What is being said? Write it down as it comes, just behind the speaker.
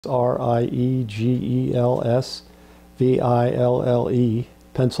Riegelsville,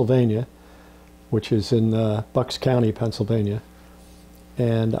 Pennsylvania, which is in Bucks County, Pennsylvania.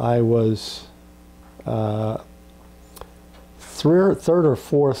 And I was third or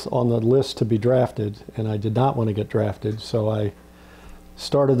fourth on the list to be drafted, and I did not want to get drafted, so I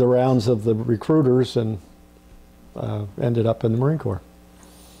started the rounds of the recruiters and ended up in the Marine Corps.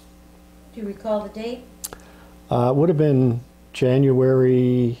 Do you recall the date? It would have been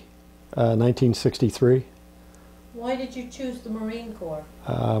January 1963. Why did you choose the Marine Corps?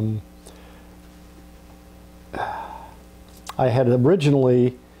 I had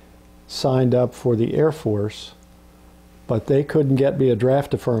originally signed up for the Air Force, but they couldn't get me a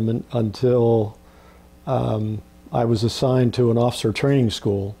draft deferment until I was assigned to an officer training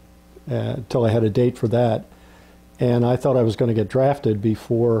school, until I had a date for that. And I thought I was going to get drafted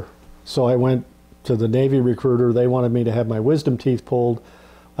before, so I went to the Navy recruiter. They wanted me to have my wisdom teeth pulled.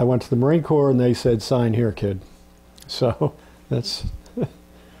 I went to the Marine Corps and they said, "Sign here, kid." So that's...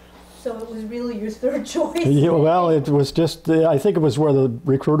 So it was really your third choice? Yeah, well, it was just, I think it was where the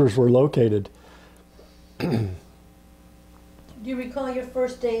recruiters were located. Do you recall your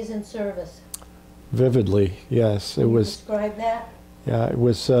first days in service? Vividly, yes. Can you describe that? Yeah, it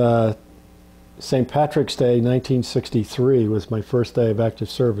was St. Patrick's Day, 1963 was my first day of active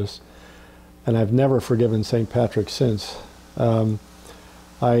service, and I've never forgiven St. Patrick since.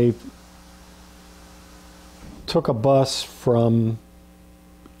 I took a bus from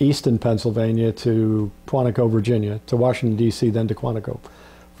Easton, Pennsylvania to Quantico, Virginia, to Washington, D.C., then to Quantico,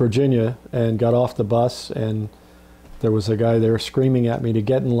 Virginia, and got off the bus, and there was a guy there screaming at me to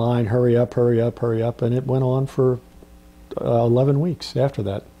get in line, hurry up, hurry up, hurry up, and it went on for 11 weeks after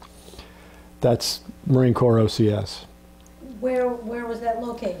that. That's Marine Corps OCS. Where was that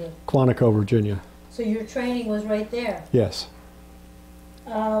located? Quantico, Virginia. So your training was right there? Yes.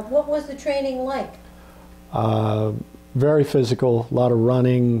 What was the training like? Very physical, a lot of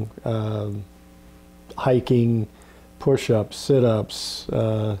running, hiking, push-ups, sit-ups,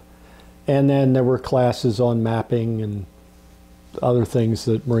 and then there were classes on mapping and other things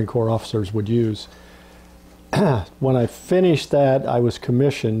that Marine Corps officers would use. When I finished that, I was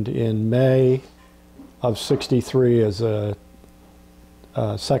commissioned in May of '63 as a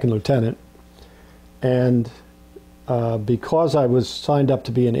second lieutenant, and because I was signed up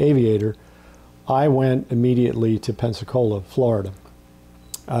to be an aviator, I went immediately to Pensacola, Florida.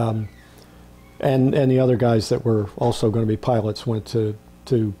 And the other guys that were also going to be pilots went to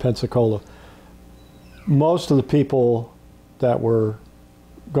Pensacola. Most of the people that were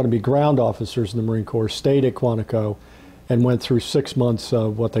going to be ground officers in the Marine Corps stayed at Quantico and went through 6 months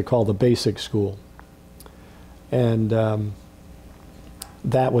of what they call the basic school. And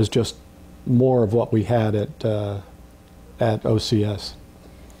that was just more of what we had at OCS.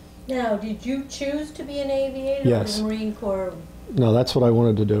 Now, did you choose to be an aviator? Yes. Or the Marine Corps? No, that's what I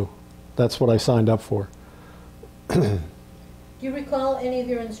wanted to do. That's what I signed up for. Do you recall any of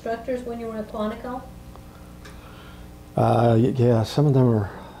your instructors when you were at Quantico? Yeah, some of them are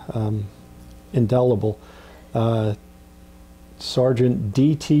indelible. Sergeant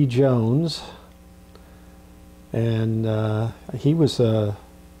D.T. Jones, and he was a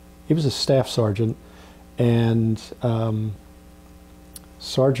staff sergeant, and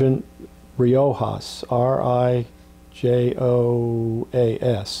Sergeant Riojas, R-I-J-O-A-S,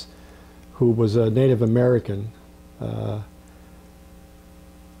 who was a Native American,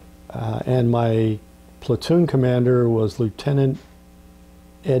 and my platoon commander was Lieutenant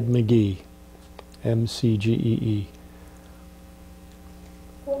Ed McGee, M-C-G-E-E.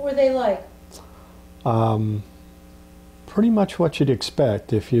 What were they like? Pretty much what you'd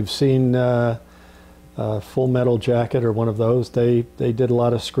expect. If you've seen Full Metal Jacket or one of those, they did a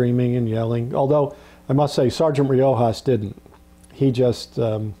lot of screaming and yelling. Although, I must say, Sergeant Riojas didn't. He just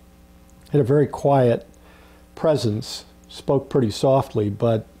had a very quiet presence, spoke pretty softly,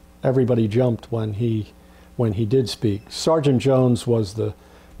 but everybody jumped when he did speak. Sergeant Jones was the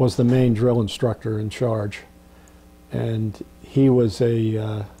main drill instructor in charge, and he was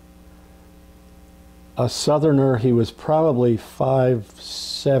a Southerner. He was probably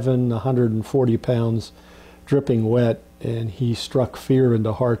 5'7", 140 pounds, dripping wet, and he struck fear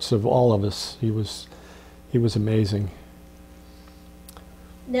into hearts of all of us. He was amazing.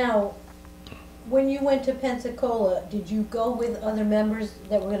 Now, when you went to Pensacola, did you go with other members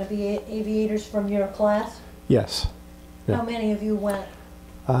that were going to be aviators from your class? Yes. Yeah. How many of you went?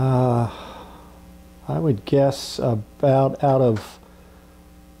 I would guess about out of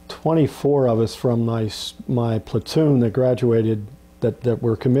 24 of us from my platoon that graduated, that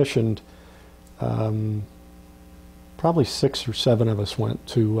were commissioned, probably 6 or 7 of us went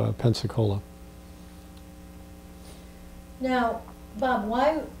to Pensacola. Now, Bob,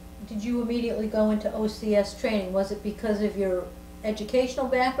 why did you immediately go into OCS training? Was it because of your educational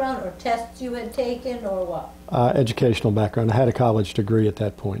background or tests you had taken or what? Educational background. I had a college degree at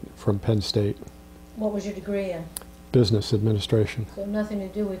that point from Penn State. What was your degree in? Business administration. So nothing to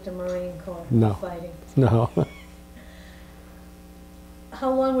do with the Marine Corps No. fighting? No.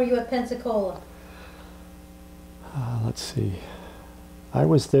 How long were you at Pensacola? Let's see. I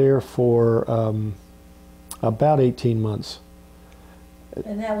was there for about 18 months.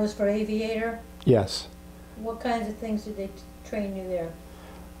 And that was for aviator? Yes. What kinds of things did they train you there?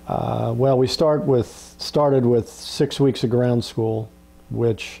 Well, we started with 6 weeks of ground school,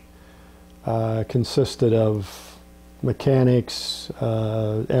 which consisted of mechanics,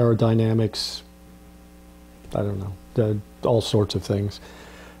 aerodynamics, I don't know, all sorts of things.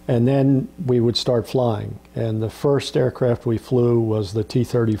 And then we would start flying. And the first aircraft we flew was the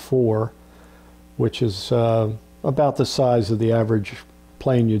T-34, which is about the size of the average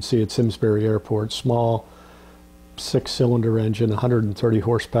plane you'd see at Simsbury Airport. Small, 6-cylinder engine, 130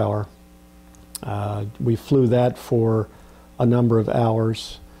 horsepower. We flew that for a number of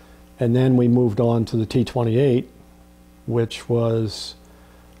hours. And then we moved on to the T-28, which was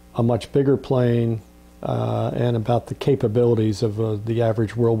a much bigger plane, and about the capabilities of the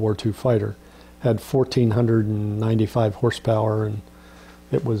average World War II fighter. Had 1,495 horsepower, and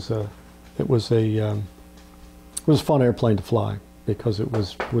it was a fun airplane to fly because it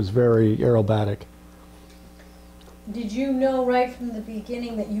was very aerobatic. Did you know right from the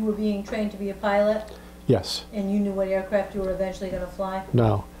beginning that you were being trained to be a pilot? Yes. And you knew what aircraft you were eventually going to fly?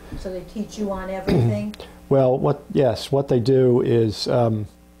 No. So they teach you on everything? Well, what they do is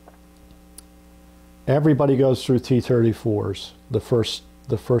everybody goes through T-34s, the first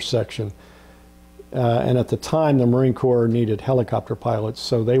section. And at the time, the Marine Corps needed helicopter pilots,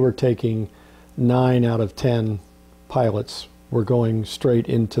 so they were taking 9 out of 10 pilots were going straight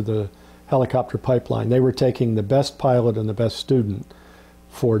into the helicopter pipeline. They were taking the best pilot and the best student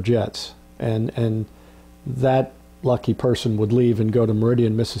for jets. And that lucky person would leave and go to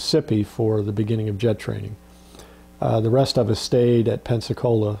Meridian, Mississippi for the beginning of jet training. The rest of us stayed at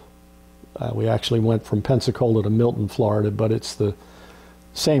Pensacola. We actually went from Pensacola to Milton, Florida, but it's the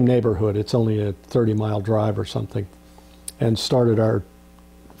same neighborhood. It's only a 30-mile drive or something, and started our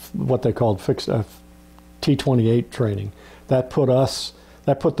what they called fixed T-28 training. That put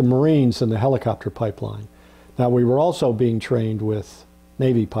the Marines in the helicopter pipeline. Now we were also being trained with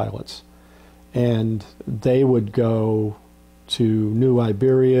Navy pilots, and they would go to New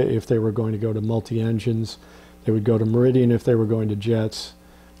Iberia if they were going to go to multi-engines. They would go to Meridian if they were going to jets,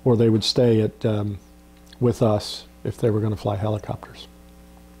 or they would stay at with us if they were going to fly helicopters.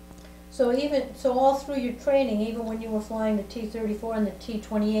 So all through your training, even when you were flying the T-34 and the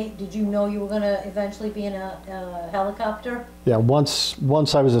T-28, did you know you were going to eventually be in a helicopter? Yeah, once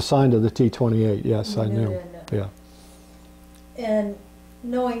I was assigned to the T-28, yes, I knew. Yeah. And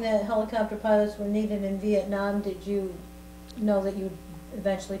knowing that helicopter pilots were needed in Vietnam, did you know that you'd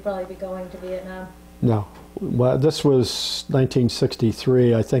eventually probably be going to Vietnam? No. Well, this was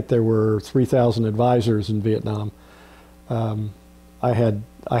 1963. I think there were 3,000 advisors in Vietnam. I had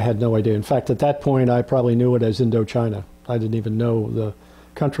no idea. In fact, at that point, I probably knew it as Indochina. I didn't even know the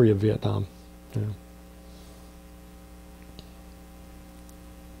country of Vietnam. Yeah.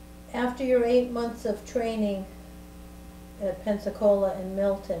 After your 8 months of training at Pensacola and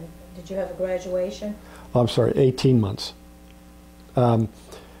Milton, did you have a graduation? I'm sorry, 18 months.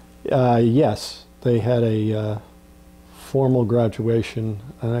 Yes, they had a formal graduation,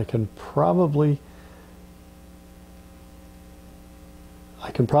 and I can probably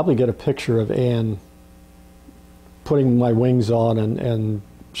get a picture of Anne putting my wings on and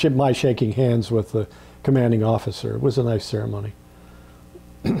my shaking hands with the commanding officer. It was a nice ceremony.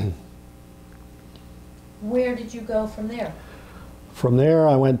 Where did you go from there? From there,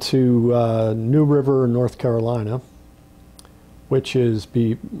 I went to New River, North Carolina, which is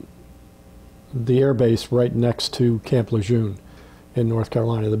the air base right next to Camp Lejeune in North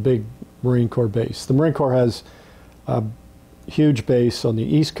Carolina, the big Marine Corps base. The Marine Corps has a huge base on the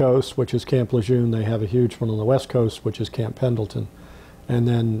East Coast, which is Camp Lejeune. They have a huge one on the West Coast, which is Camp Pendleton. And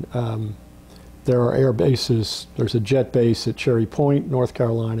then there are air bases. There's a jet base at Cherry Point, North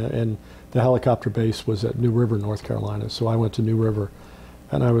Carolina, and the helicopter base was at New River, North Carolina. So I went to New River,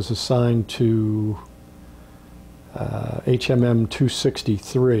 and I was assigned to HMM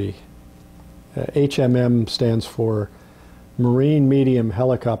 263. HMM stands for Marine Medium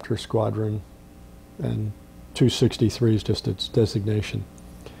Helicopter Squadron, and 263 is just its designation.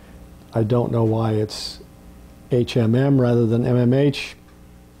 I don't know why it's HMM rather than MMH,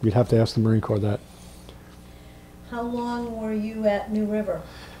 you'd have to ask the Marine Corps that. How long were you at New River?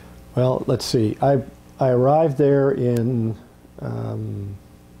 Well, let's see. I arrived there in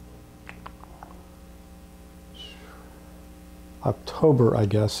October, I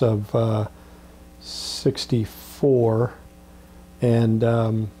guess, of 64,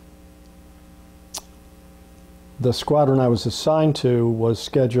 and the squadron I was assigned to was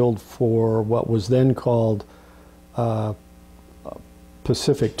scheduled for what was then called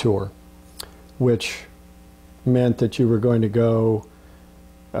Pacific Tour, which meant that you were going to go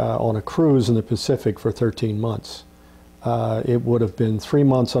on a cruise in the Pacific for 13 months. It would have been 3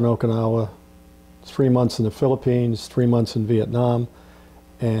 months on Okinawa, 3 months in the Philippines, 3 months in Vietnam,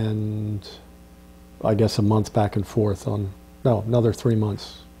 and I guess a month back and forth on, no, another 3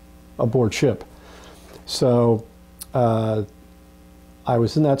 months aboard ship. So I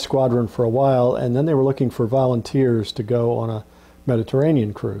was in that squadron for a while, and then they were looking for volunteers to go on a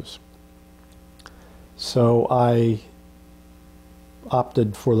Mediterranean cruise. So I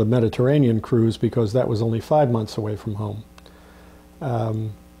opted for the Mediterranean cruise because that was only 5 months away from home.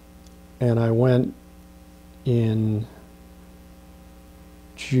 And I went in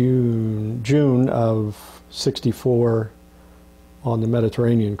June of 64 on the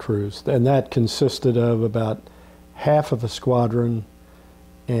Mediterranean cruise. And that consisted of about half of a squadron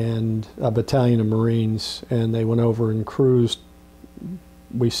and a battalion of Marines, and they went over and cruised.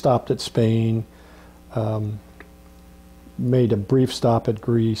 We stopped at Spain, made a brief stop at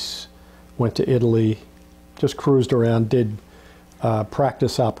Greece, went to Italy, just cruised around, did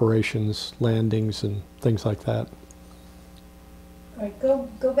practice operations, landings, and things like that. All right,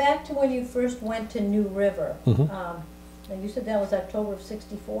 go back to when you first went to New River. Mm-hmm. Now you said that was October of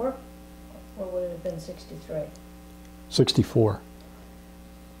 64, or would it have been 63? 64.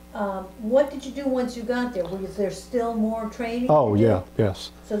 What did you do once you got there? Was there still more training? Oh, yeah,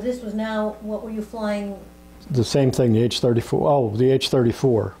 yes. So this was now, what were you flying? The same thing, the H-34. Oh, the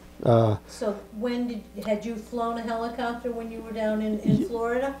H-34. So when had you flown a helicopter when you were down in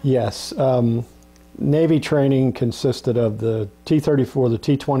Florida? Yes. Navy training consisted of the T-34, the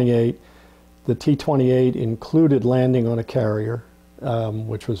T-28. The T-28 included landing on a carrier,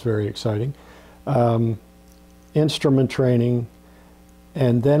 which was very exciting. Instrument training,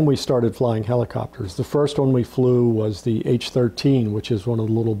 and then we started flying helicopters. The first one we flew was the H-13, which is one of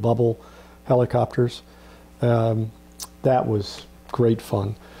the little bubble helicopters. That was great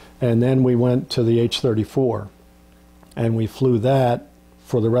fun. And then we went to the H-34, and we flew that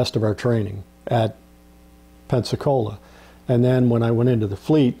for the rest of our training at Pensacola. And then when I went into the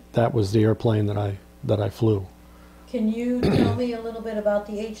fleet, that was the airplane that I flew. Can you tell me a little bit about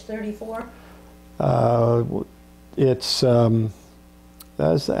the H-34? It's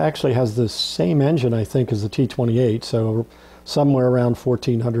actually has the same engine, I think, as the T-28, so somewhere around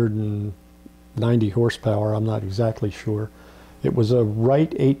 1,490 horsepower. I'm not exactly sure. It was a Wright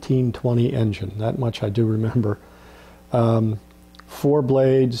 1820 engine. That much I do remember. 4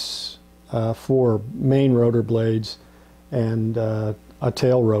 blades, 4 main rotor blades, and a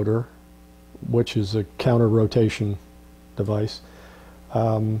tail rotor, which is a counter rotation device.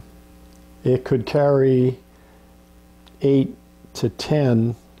 It could carry 8 to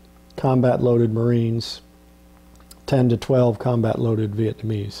 10 combat-loaded Marines, 10 to 12 combat-loaded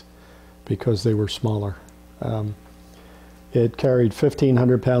Vietnamese, because they were smaller. It carried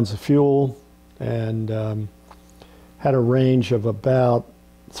 1,500 pounds of fuel and had a range of about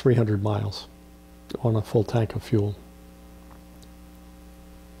 300 miles on a full tank of fuel.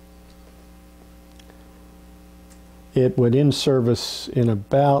 It went in service in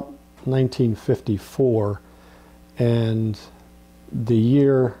about 1954, and the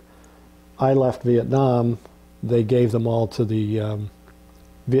year I left Vietnam, they gave them all to the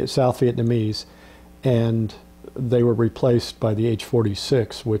South Vietnamese, and they were replaced by the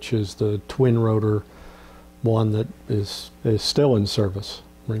H-46, which is the twin rotor one that is still in service.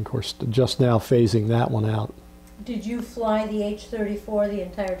 Marine Corps just now phasing that one out. Did you fly the H-34 the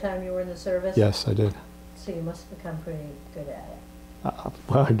entire time you were in the service? Yes, I did. So you must have become pretty good at it.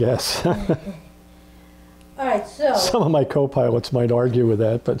 Well, I guess. All right, so... Some of my co-pilots might argue with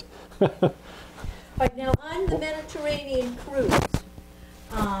that, but... All right, now on the Mediterranean cruise,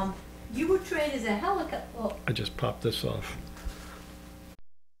 you were trained as a helicopter... Oh. I just popped this off.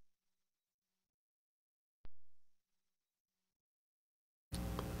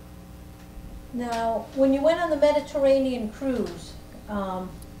 Now, when you went on the Mediterranean cruise,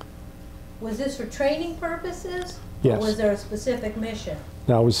 was this for training purposes? Yes. Or was there a specific mission?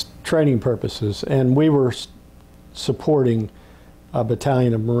 Now, it was training purposes, and we were supporting a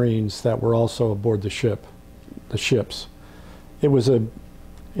battalion of Marines that were also aboard the ship. the ships. It was a,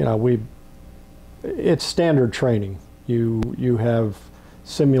 you know, it's standard training. You have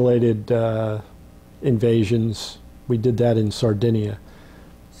simulated invasions. We did that in Sardinia.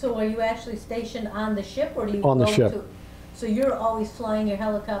 So are you actually stationed on the ship, or do you on the go ship? to, so you're always flying your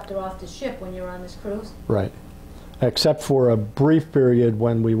helicopter off the ship when you're on this cruise? Right. Except for a brief period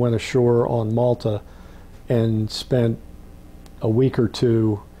when we went ashore on Malta and spent a week or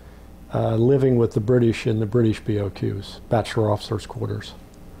two living with the British in the British BOQs, Bachelor Officers' Quarters.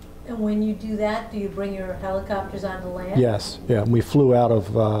 And when you do that, do you bring your helicopters onto land? Yes, yeah. We flew out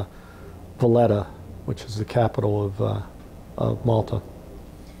of Valletta, which is the capital of Malta.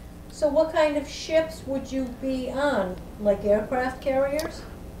 So what kind of ships would you be on? Like aircraft carriers?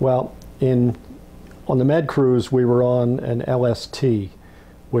 Well, on the Med Cruise, we were on an LST,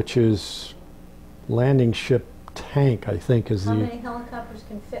 which is landing ship tank, I think is How many helicopters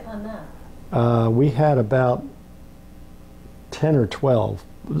can fit on that? we had about 10 or 12.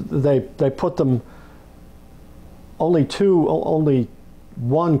 They put them, only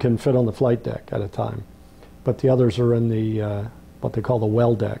one can fit on the flight deck at a time, but the others are in the what they call the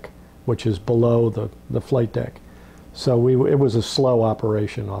well deck, which is below the flight deck. So it was a slow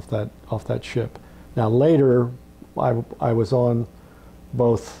operation off that ship. Now later, I was on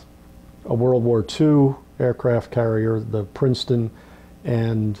both a World War II aircraft carrier, the Princeton,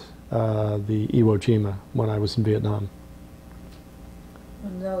 and the Iwo Jima when I was in Vietnam.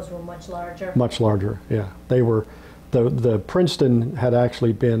 And those were much larger? Much larger, yeah. They were, the Princeton had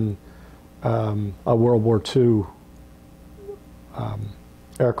actually been a World War II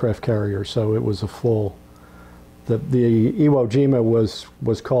aircraft carrier, so it was a full. The Iwo Jima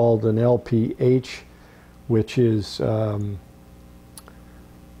was called an LPH, which is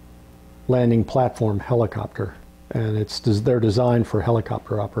landing platform helicopter, and they're designed for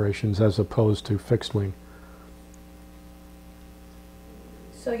helicopter operations as opposed to fixed wing.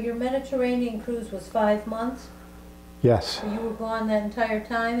 So your Mediterranean cruise was 5 months? Yes. So you were gone that entire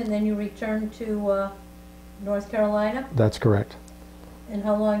time, and then you returned to North Carolina? That's correct. And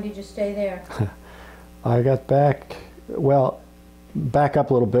how long did you stay there? I got back, well, back up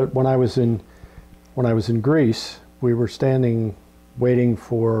a little bit. When I was in Greece, we were standing waiting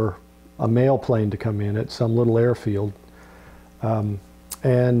for a mail plane to come in at some little airfield,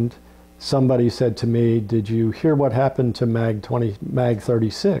 and somebody said to me, "Did you hear what happened to MAG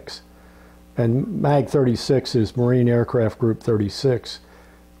 36?" And MAG 36 is Marine Aircraft Group 36,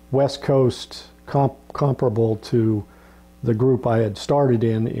 West Coast, comparable to the group I had started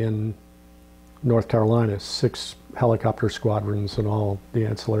in North Carolina, 6 helicopter squadrons and all the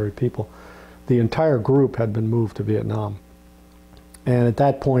ancillary people. The entire group had been moved to Vietnam. And at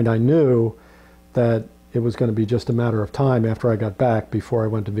that point I knew that it was going to be just a matter of time after I got back before I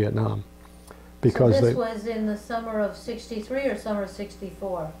went to Vietnam. Because so this was in the summer of 63 or summer of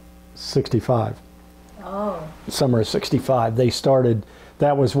 64? 65. Oh. Summer of 65. They started,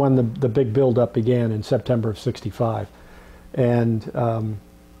 that was when the big buildup began in September of 65. And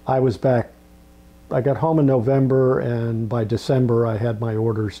I was back, I got home in November, and by December I had my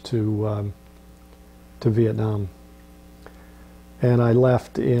orders to Vietnam. And I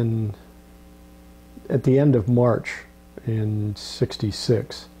left at the end of March in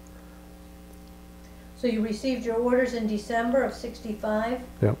 66. So you received your orders in December of 65?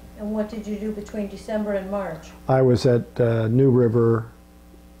 Yep. And what did you do between December and March? I was at New River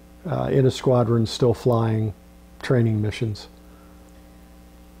in a squadron, still flying training missions.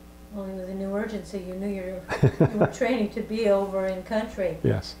 Well, with a new urgency, you knew you were training to be over in country.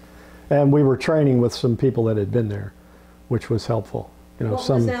 Yes. And we were training with some people that had been there, which was helpful. You know, what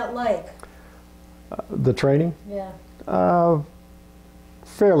was that like? The training? Yeah.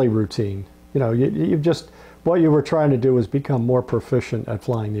 Fairly routine. You know, you just, what you were trying to do was become more proficient at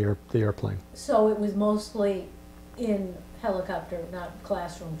flying the airplane. So it was mostly in helicopter, not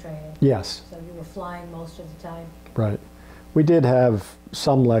classroom training? Yes. So you were flying most of the time? Right. We did have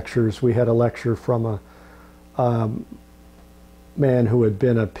some lectures. We had a lecture from a man who had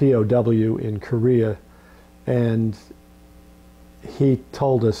been a POW in Korea, and he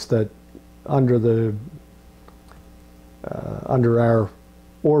told us that under our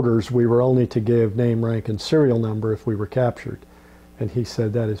orders, we were only to give name, rank, and serial number if we were captured. And he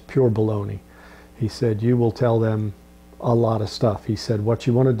said that is pure baloney. He said, you will tell them a lot of stuff. He said, what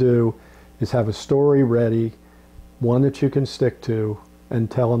you want to do is have a story ready, one that you can stick to, and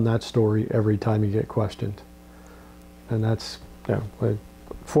tell them that story every time you get questioned. And that's, yeah, I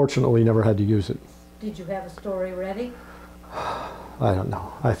fortunately never had to use it. Did you have a story ready? I don't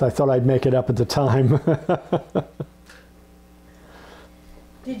know. I thought I'd make it up at the time.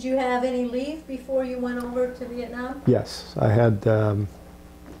 Did you have any leave before you went over to Vietnam? Yes, I had a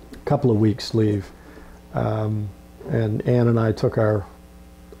couple of weeks leave. And Ann and I took our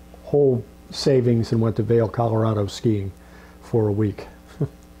whole savings and went to Vail, Colorado skiing for a week.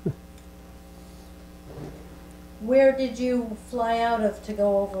 Where did you fly out of to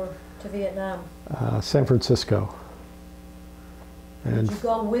go over to Vietnam? San Francisco. And Did you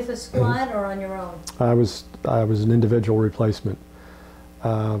go with a squad or on your own? I was an individual replacement.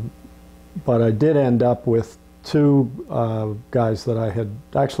 But I did end up with two guys that I had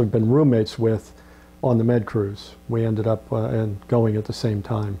actually been roommates with on the med cruise. We ended up going at the same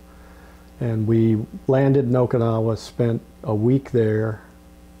time. And we landed in Okinawa, spent a week there,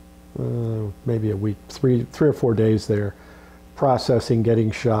 maybe a week, three or 4 days there, processing,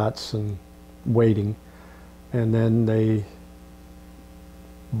 getting shots and waiting. And then they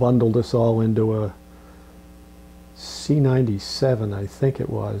bundled us all into a C-97, I think it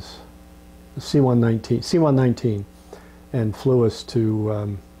was, C-119, and flew us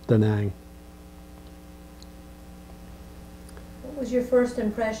to Da Nang. What was your first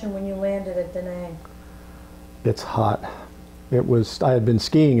impression when you landed at Da Nang? It's hot. It was, I had been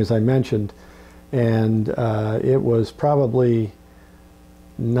skiing, as I mentioned, and it was probably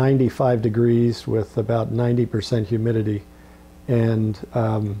 95 degrees with about 90% humidity, and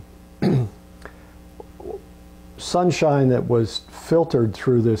sunshine that was filtered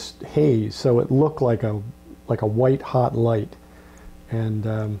through this haze, so it looked like a white hot light.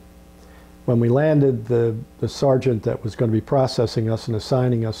 And when we landed, the sergeant that was going to be processing us and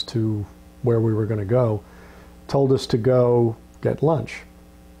assigning us to where we were going to go told us to go get lunch.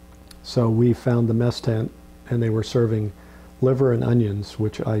 So we found the mess tent, and they were serving liver and onions,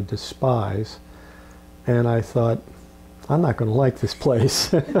 which I despise. And I thought, I'm not going to like this place.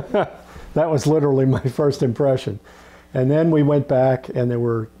 That was literally my first impression. And then we went back, and there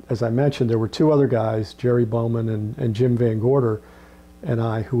were, as I mentioned, there were two other guys, Jerry Bowman and Jim Van Gorder, and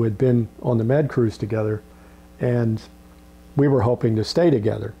I, who had been on the med cruise together, and we were hoping to stay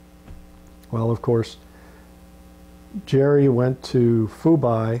together. Well, of course, Jerry went to Phu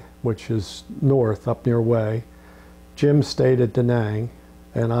Bai, which is north, up near Hue. Jim stayed at Da Nang,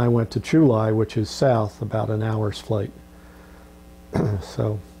 and I went to Chu Lai, which is south, about an hour's flight.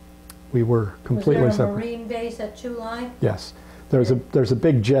 So we were completely Was there a separate. Marine base at Chu Lai? Yes, there's a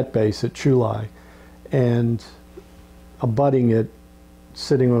big jet base at Chu Lai, and abutting it,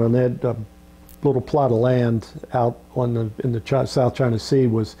 sitting on a little plot of land out on in the South China Sea,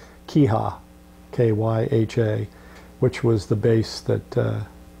 was Kaiha, K-Y-H-A, which was the base that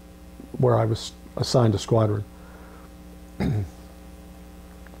where I was assigned a squadron.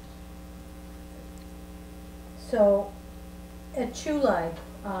 So, at Chu Lai,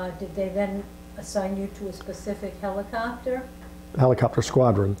 did they then assign you to a specific helicopter? Helicopter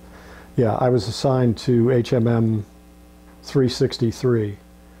squadron. Yeah, I was assigned to HMM 363,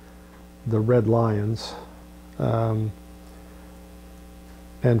 the Red Lions. And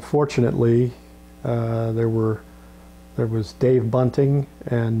fortunately, there was Dave Bunting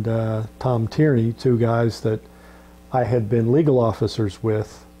and Tom Tierney, two guys that I had been legal officers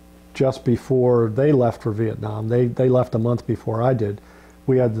with just before they left for Vietnam. They left a month before I did.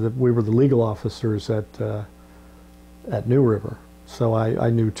 We were the legal officers at New River, so I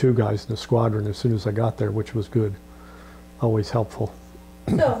knew two guys in the squadron as soon as I got there, which was good, always helpful.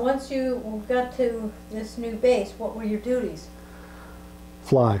 So once you got to this new base, what were your duties?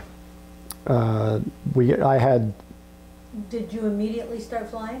 Fly. I had. Did you immediately start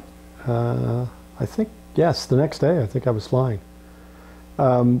flying? I think yes. The next day, I think I was flying.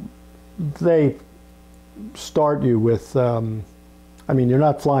 They start you with. I mean, you're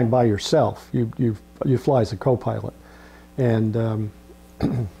not flying by yourself. You fly as a co-pilot, and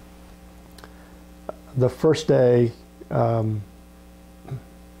the first day, the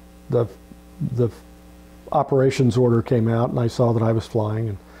operations order came out, and I saw that I was flying,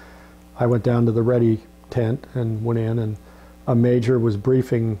 and I went down to the ready tent and went in, and a major was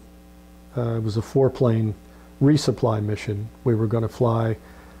briefing. It was a 4-plane resupply mission. We were going to fly,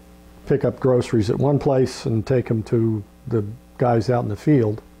 pick up groceries at one place and take them to the guys out in the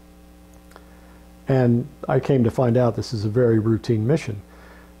field. And I came to find out this is a very routine mission.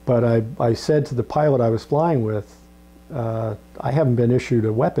 But I said to the pilot I was flying with, I haven't been issued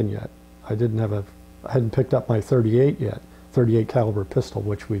a weapon yet. I hadn't picked up my 38 yet, 38 caliber pistol,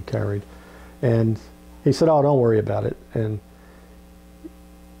 which we carried. And he said, oh, don't worry about it. And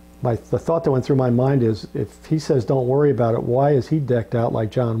the thought that went through my mind is, if he says don't worry about it, why is he decked out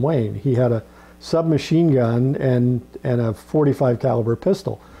like John Wayne? He had a submachine gun and a 45 caliber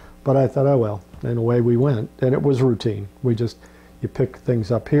pistol. But I thought, oh well, and away we went. And it was routine. you pick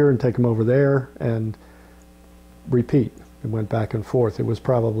things up here and take them over there and repeat. It went back and forth. It was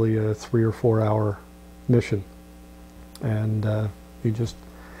probably a 3 or 4 hour mission. And you just,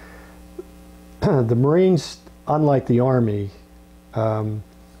 the Marines, unlike the Army,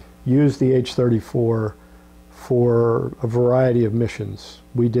 used the H-34 for a variety of missions.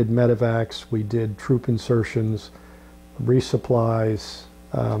 We did medevacs, we did troop insertions, resupplies,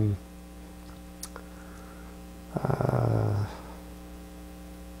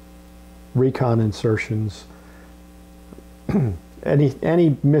 recon insertions.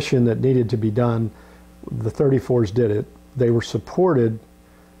 Any mission that needed to be done, the 34s did it. They were supported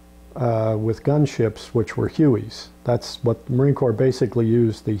with gunships, which were Hueys. That's what the Marine Corps basically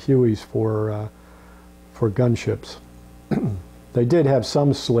used, the Hueys for gunships. They did have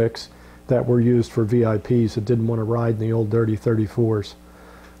some slicks that were used for VIPs that didn't want to ride in the old dirty 34s.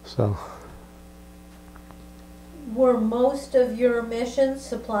 So. Were most of your missions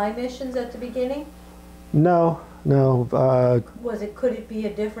supply missions at the beginning? No, no. Could it be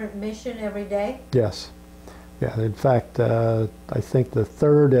a different mission every day? Yes. Yeah, in fact, I think the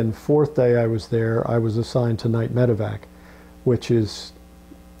 3rd and 4th day I was there, I was assigned to night medevac, which is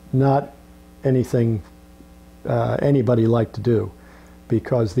not anything anybody liked to do,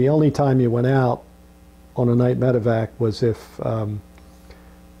 because the only time you went out on a night medevac was if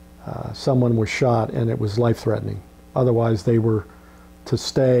someone was shot and it was life-threatening. Otherwise, they were to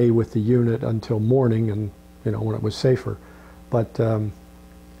stay with the unit until morning, and when it was safer. But do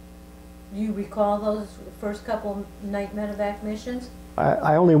you recall those first couple night medevac missions?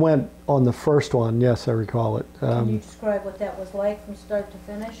 I only went on the first one. Yes, I recall it. Can you describe what that was like from start to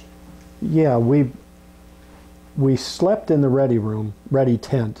finish? Yeah, we slept in the ready room, ready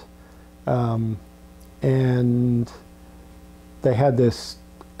tent, and they had this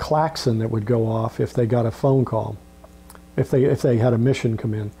klaxon that would go off if they got a phone call, if they had a mission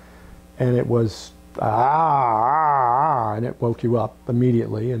come in, and it was and it woke you up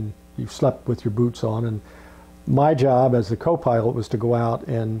immediately, and you slept with your boots on. And my job as the co-pilot was to go out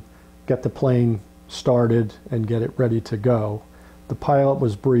and get the plane started and get it ready to go. The pilot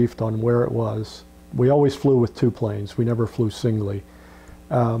was briefed on where it was. We always flew with 2 planes. We never flew singly.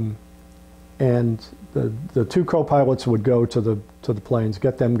 And the 2 co-pilots would go to the planes,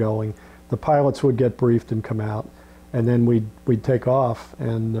 get them going. The pilots would get briefed and come out, and then we'd take off.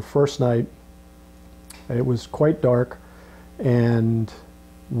 And the first night, it was quite dark, and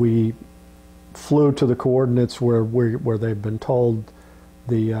we flew to the coordinates where they'd been told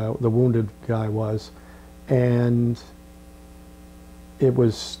the wounded guy was, and it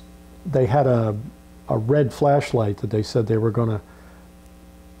was, they had a red flashlight that they said they were going to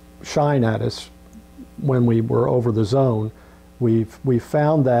shine at us when we were over the zone. We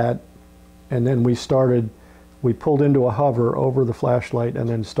found that, and then we pulled into a hover over the flashlight and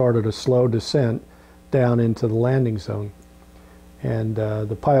then started a slow descent down into the landing zone. And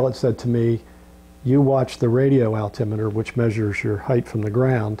the pilot said to me, "You watch the radio altimeter, which measures your height from the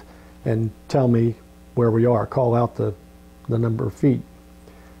ground, and tell me where we are. Call out the number of feet."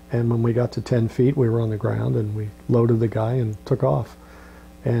 And when we got to 10 feet, we were on the ground, and we loaded the guy and took off.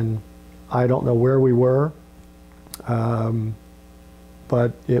 And I don't know where we were,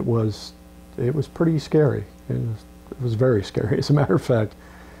 but it was pretty scary. It was very scary, as a matter of fact.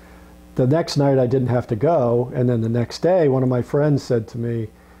 The next night I didn't have to go, and then the next day one of my friends said to me,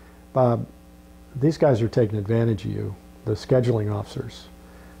 "Bob, these guys are taking advantage of you, the scheduling officers.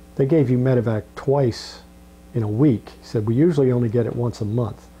 They gave you medevac twice in a week." He said, "We usually only get it once a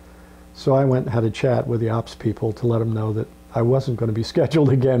month." So I went and had a chat with the ops people to let them know that I wasn't going to be scheduled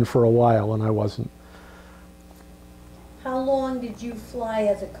again for a while, and I wasn't. How long did you fly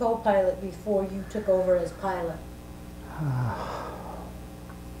as a co-pilot before you took over as pilot?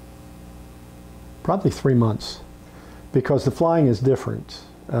 Probably 3 months, because the flying is different.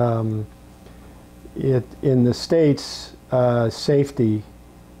 In the States, safety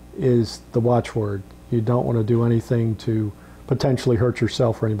is the watchword. You don't want to do anything to potentially hurt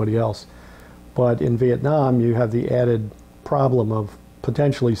yourself or anybody else. But in Vietnam, you have the added problem of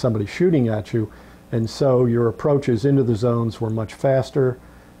potentially somebody shooting at you, and so your approaches into the zones were much faster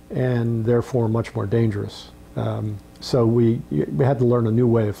and therefore much more dangerous. So we had to learn a new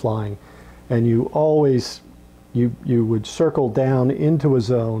way of flying, and you would circle down into a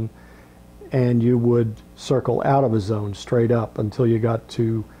zone, and you would circle out of a zone straight up until you got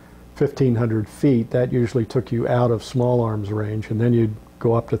to 1,500 feet. That usually took you out of small arms range, and then you'd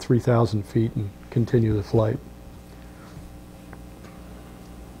go up to 3,000 feet and continue the flight.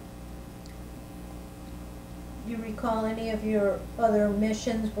 Do you recall any of your other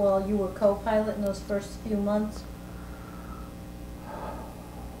missions while you were co-pilot in those first few months?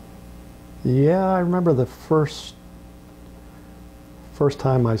 Yeah, I remember the first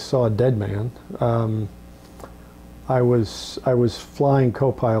time I saw a dead man. I was flying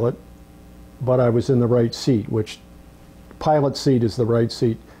co-pilot, but I was in the right seat, which pilot seat is the right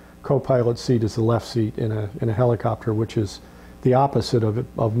seat, co-pilot seat is the left seat in a helicopter, which is the opposite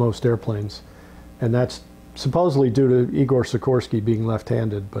of most airplanes, and that's supposedly due to Igor Sikorsky being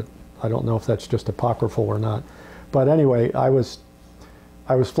left-handed, but I don't know if that's just apocryphal or not. But anyway, I was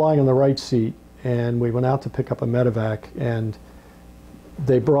flying in the right seat, and we went out to pick up a medevac, and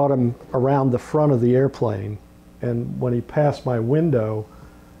they brought him around the front of the airplane, and when he passed my window,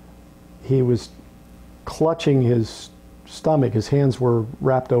 he was clutching his stomach. His hands were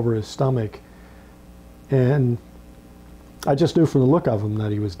wrapped over his stomach, and I just knew from the look of him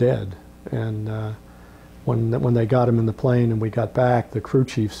that he was dead. And when they got him in the plane and we got back, the crew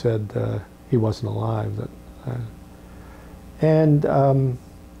chief said he wasn't alive.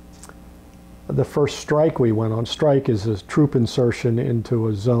 The first strike we went on, strike is a troop insertion into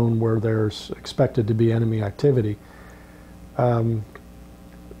a zone where there's expected to be enemy activity.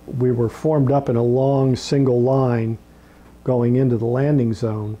 We were formed up in a long single line going into the landing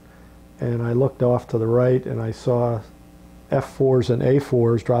zone, and I looked off to the right and I saw F-4s and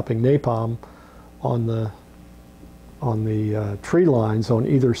A-4s dropping napalm on the tree lines on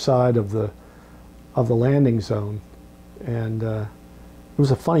either side of the landing zone, and it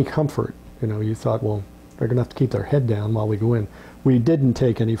was a funny comfort. You know, you thought, well, they're going to have to keep their head down while we go in. We didn't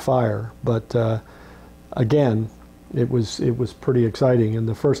take any fire, but again, it was pretty exciting. And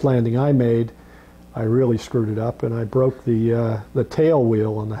the first landing I made, I really screwed it up, and I broke the tail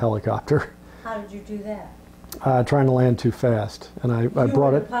wheel on the helicopter. How did you do that? Trying to land too fast, and I brought it. You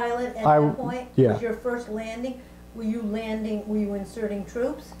were the pilot at that point? Yeah. Was your first landing? Were you landing? Were you inserting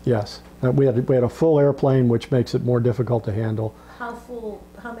troops? Yes, we had a full airplane, which makes it more difficult to handle. How full?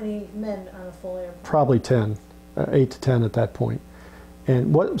 How many men on a full airplane? Probably 10, 8 to 10 at that point.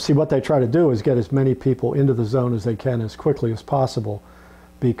 And what they try to do is get as many people into the zone as they can as quickly as possible,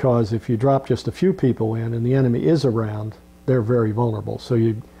 because if you drop just a few people in and the enemy is around, they're very vulnerable. So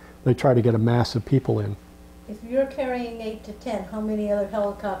they try to get a mass of people in. If you're carrying 8 to 10, how many other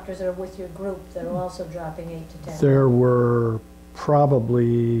helicopters are with your group that are also dropping 8 to 10? There were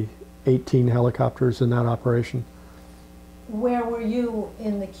probably 18 helicopters in that operation. Where were you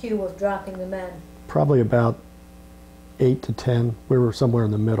in the queue of dropping the men? Probably about 8 to 10. We were somewhere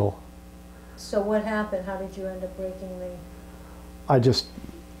in the middle. So what happened? How did you end up breaking the... I just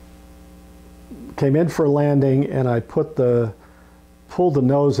came in for a landing, and I pulled the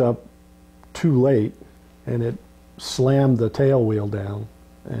nose up too late, and it slammed the tail wheel down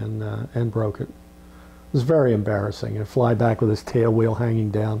and broke it. It was very embarrassing. And fly back with this tail wheel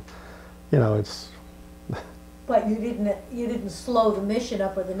hanging down. You know, it's... But you didn't slow the mission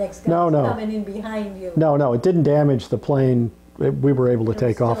up, or the next guy coming in behind you. No, it didn't damage the plane. We were able to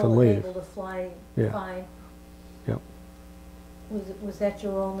take off and leave. Able to fly fine. Yep. Was that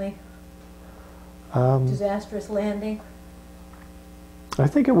your only disastrous landing? I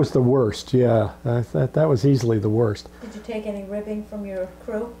think it was the worst. Yeah, that was easily the worst. Did you take any ribbing from your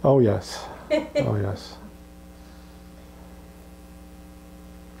crew? Oh yes. Oh yes.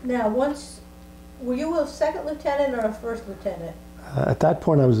 Now, were you a second lieutenant or a first lieutenant? At that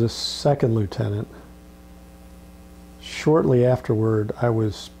point, I was a second lieutenant. Shortly afterward, I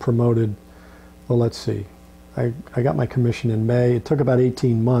was promoted. Well, let's see. I got my commission in May. It took about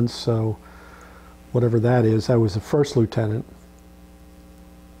 18 months, so whatever that is, I was a first lieutenant.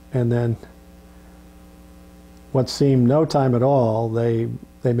 And then, what seemed no time at all, they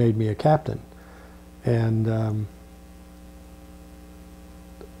made me a captain. And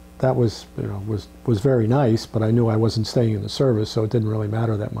that was, you know, was very nice, but I knew I wasn't staying in the service, so it didn't really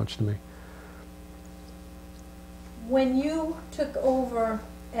matter that much to me. When you took over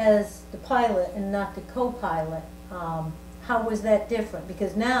as the pilot and not the co-pilot, how was that different?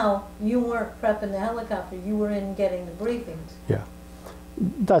 Because now you weren't prepping the helicopter, you were in getting the briefings. Yeah,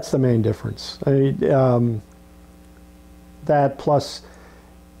 that's the main difference. That plus,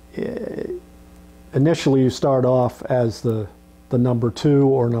 initially you start off as the number 2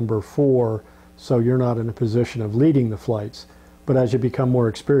 or number 4, so you're not in a position of leading the flights. But as you become more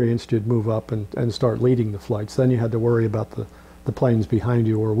experienced, you'd move up and start leading the flights. Then you had to worry about the planes behind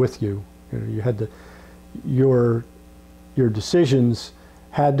you or with you. You know, you had to, your decisions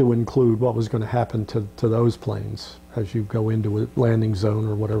had to include what was going to happen to those planes as you go into a landing zone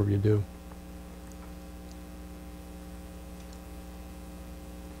or whatever you do.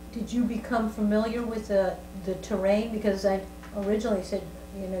 Did you become familiar with the terrain? Because I originally said,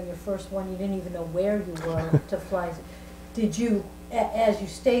 you know, your first one, you didn't even know where you were to fly. Did you as you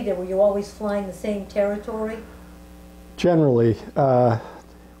stayed there, were you always flying the same territory? Generally,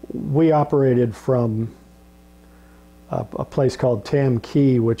 we operated from a place called Tam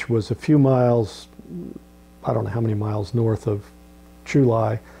Key, which was a few miles, I don't know how many miles north of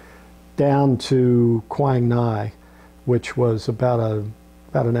Chulai, down to Quang Ngai, which was about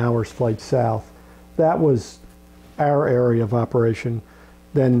an hour's flight south. That was our area of operation.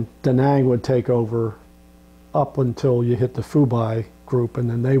 Then Da Nang would take over up until you hit the Phu group, and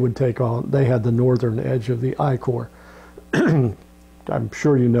then they would take on, they had the northern edge of the I Corps. I'm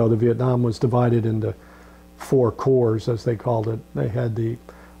sure you know the Vietnam was divided into 4 corps, as they called it. They had the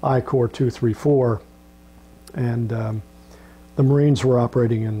I Corps 2, 3, 4, and the Marines were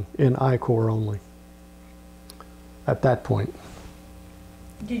operating in I Corps only at that point.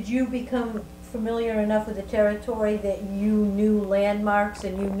 Did you become familiar enough with the territory that you knew landmarks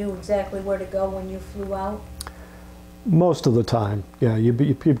and you knew exactly where to go when you flew out? Most of the time, yeah, you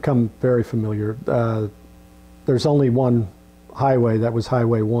become very familiar. There's only one highway, that was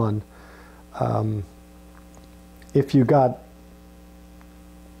Highway 1. If you got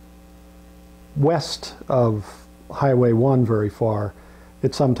west of Highway 1 very far,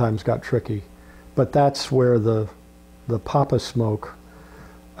 it sometimes got tricky. But that's where the Papa Smoke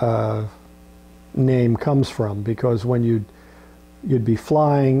name comes from, because when you'd be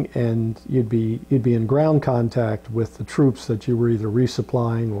flying and you'd be in ground contact with the troops that you were either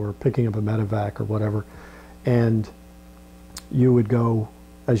resupplying or picking up a medevac or whatever, and you would go,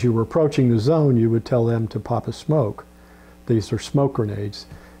 as you were approaching the zone, you would tell them to pop a smoke. These are smoke grenades.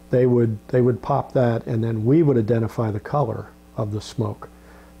 They would pop that, and then we would identify the color of the smoke,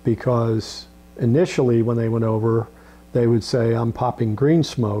 because initially when they went over, they would say, I'm popping green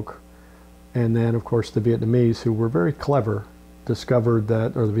smoke, and then of course the Vietnamese, who were very clever, discovered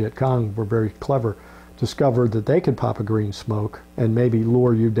that, or the Viet Cong were very clever, discovered that they could pop a green smoke and maybe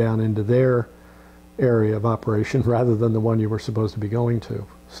lure you down into their area of operation rather than the one you were supposed to be going to.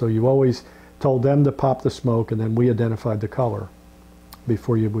 So you always told them to pop the smoke, and then we identified the color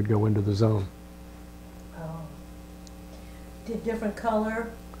before you would go into the zone. Oh. Did different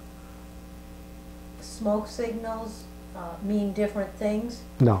color smoke signals mean different things?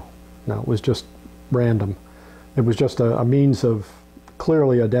 No, it was just random. It was just a means of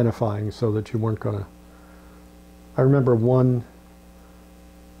clearly identifying so that you weren't going to. I remember one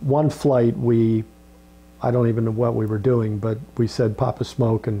flight, I don't even know what we were doing, but we said pop a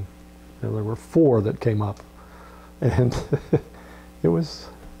smoke, and there were 4 that came up, and it was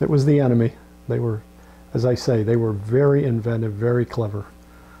the enemy. They were, as I say, they were very inventive, very clever.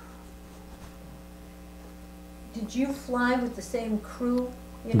 Did you fly with the same crew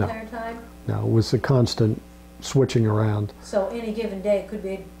the entire time? No, it was a constant switching around. So any given day it could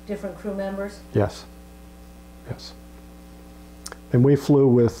be different crew members? Yes. And we flew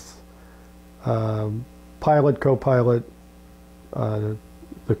with pilot, co-pilot, the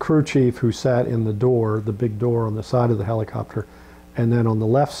crew chief who sat in the door, the big door on the side of the helicopter, and then on the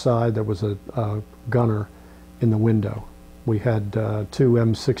left side there was a gunner in the window. We had 2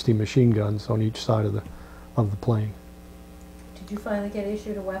 M60 machine guns on each side of the plane. Did you finally get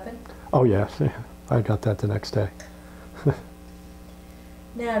issued a weapon? Oh yes, I got that the next day.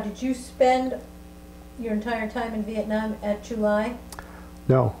 Now, did you spend your entire time in Vietnam at Chulai?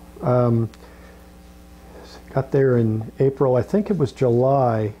 No. Got there in April. I think it was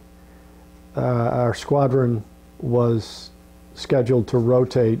July. Our squadron was scheduled to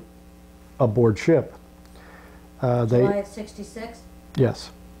rotate aboard ship. July of '66?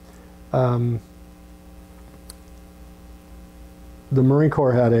 Yes. The Marine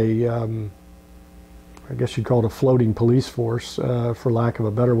Corps had I guess you'd call it a floating police force, for lack of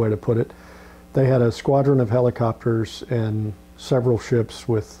a better way to put it. They had a squadron of helicopters and several ships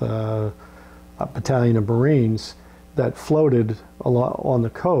with a battalion of Marines that floated on the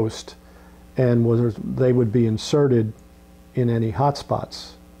coast, and they would be inserted in any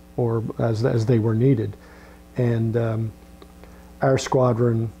hotspots or as they were needed. And our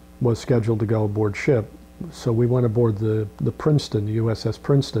squadron was scheduled to go aboard ship, so we went aboard the Princeton, the USS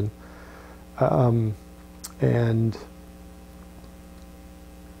Princeton, and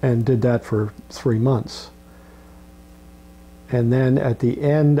did that for 3 months. And then at the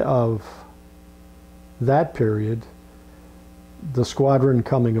end of that period, the squadron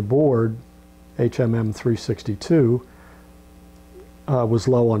coming aboard, HMM 362, was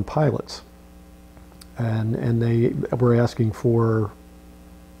low on pilots. And they were asking for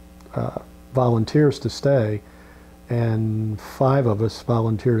volunteers to stay, and 5 of us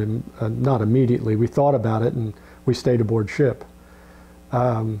volunteered, not immediately. We thought about it and we stayed aboard ship.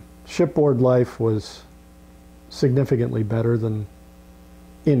 Shipboard life was significantly better than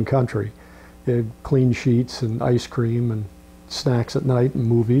in country. Clean sheets and ice cream and snacks at night and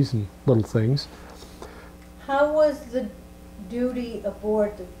movies and little things. How was the duty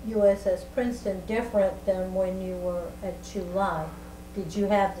aboard the USS Princeton different than when you were at July? Did you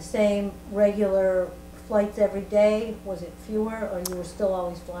have the same regular flights every day? Was it fewer, or you were still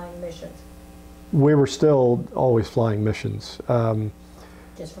always flying missions? We were still always flying missions.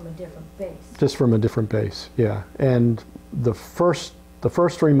 Just from a different base? Just from a different base, yeah. And the first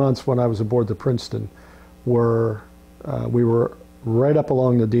 3 months when I was aboard the Princeton were, we were right up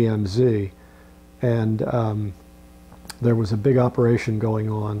along the DMZ, and there was a big operation going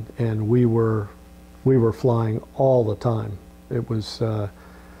on, and we were flying all the time. It was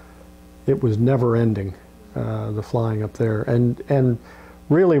never ending, the flying up there. And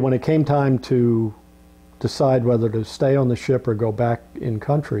really, when it came time to decide whether to stay on the ship or go back in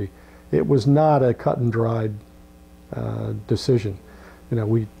country, it was not a cut and dried decision. You know,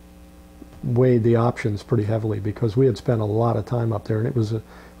 we weighed the options pretty heavily because we had spent a lot of time up there, and it was a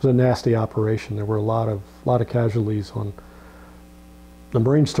nasty operation. There were a lot of casualties on. The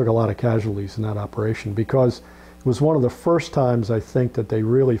Marines took a lot of casualties in that operation because it was one of the first times, I think, that they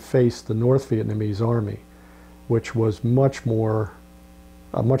really faced the North Vietnamese Army, which was a much more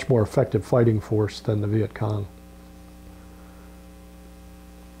effective fighting force than the Viet Cong.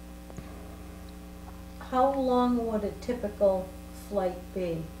 How long would a typical flight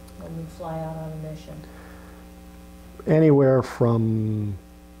be when you fly out on a mission? Anywhere from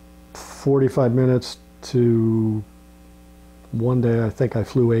 45 minutes to one day, I think I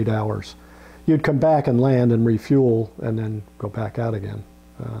flew 8 hours. You'd come back and land and refuel and then go back out again.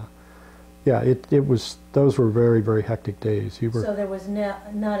 Yeah, those were very, very hectic days. So there was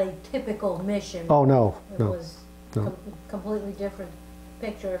not a typical mission? Oh, no, It was completely different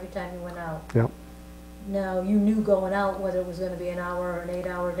picture every time you went out? Yep. Now, you knew going out whether it was going to be an hour or an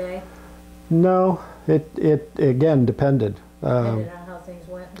 8-hour day? No, it again depended. Depended on how things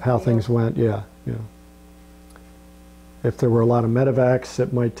went? How things went, yeah. If there were a lot of medevacs,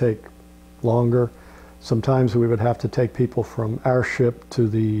 it might take longer. Sometimes we would have to take people from our ship to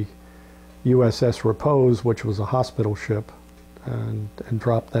the USS Repose, which was a hospital ship, and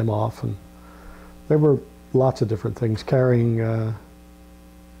drop them off. And there were lots of different things, carrying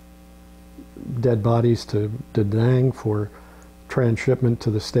dead bodies to Da Nang for transshipment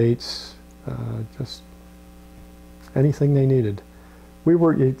to the States, just anything they needed.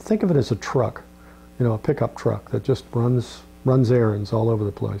 You think of it as a truck, you know, a pickup truck that just runs errands all over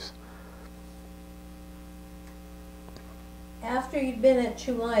the place. After you'd been at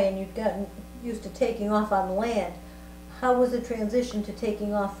Chulai and you'd gotten used to taking off on land, how was the transition to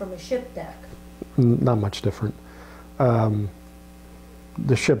taking off from a ship deck? Not much different.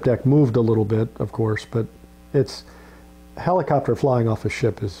 The ship deck moved a little bit, of course, but helicopter flying off a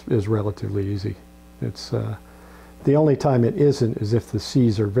ship is relatively easy. It's the only time it isn't is if the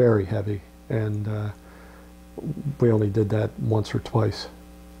seas are very heavy, and we only did that once or twice.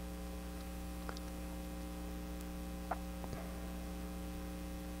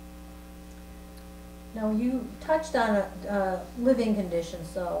 Now, you touched on living conditions,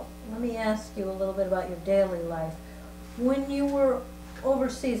 so let me ask you a little bit about your daily life. When you were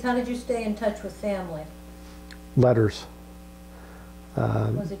overseas, how did you stay in touch with family? Letters.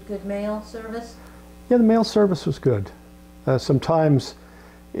 Was it good mail service? Yeah, the mail service was good. Sometimes,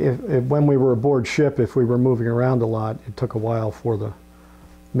 when we were aboard ship, if we were moving around a lot, it took a while for the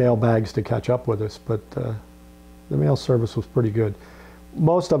mail bags to catch up with us, but the mail service was pretty good.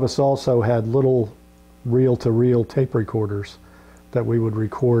 Most of us also had little reel-to-reel tape recorders that we would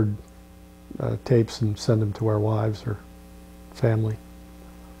record tapes and send them to our wives or family.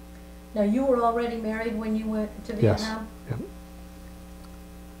 Now, you were already married when you went to Vietnam? Yes. Yep.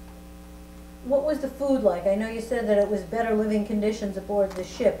 What was the food like? I know you said that it was better living conditions aboard the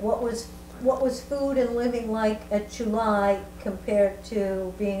ship. What was food and living like at Chulai compared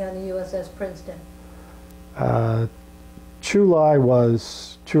to being on the USS Princeton?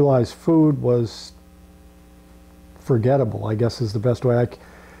 Chulai's food was forgettable, I guess is the best way.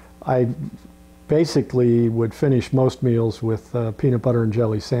 I basically would finish most meals with a peanut butter and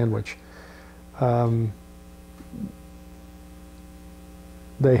jelly sandwich.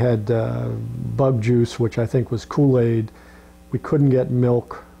 They had bug juice, which I think was Kool-Aid. We couldn't get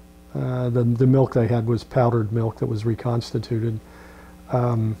milk. The milk they had was powdered milk that was reconstituted.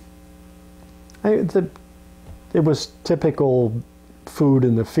 It was typical food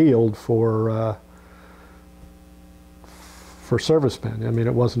in the field for servicemen. I mean,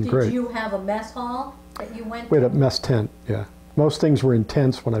 it wasn't great. Did you have a mess hall that you went to? We had a mess tent, yeah. Most things were in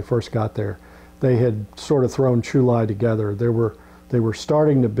tents when I first got there. They had sort of thrown Chulai together. There were They were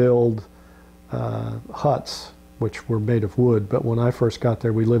starting to build huts, which were made of wood, but when I first got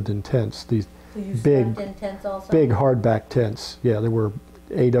there, we lived in tents. These So you big, slept in tents also? big hardback tents. Yeah, there were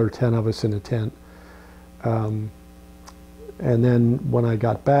 8 or 10 of us in a tent. And then when I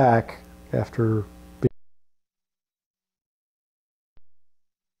got back, after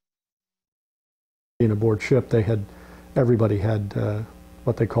being aboard ship, everybody had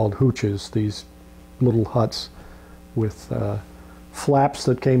what they called hooches, these little huts with flaps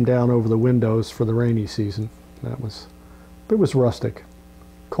that came down over the windows for the rainy season. It was rustic.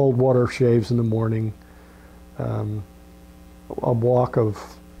 Cold water shaves in the morning, a walk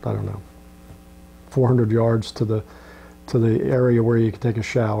of, I don't know, 400 yards to the area where you could take a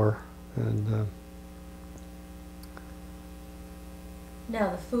shower. And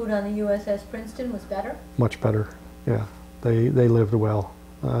now the food on the USS Princeton was better? much better, yeah. They lived well.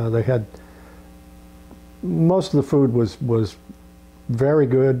 They had, most of the food was very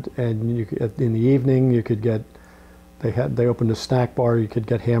good, and in the evening you could get, they opened a snack bar, you could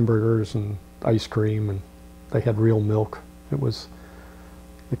get hamburgers and ice cream, and they had real milk.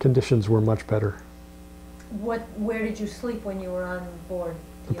 The conditions were much better. Where did you sleep when you were on board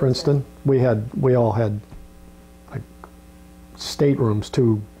The Princeton, we all had like staterooms,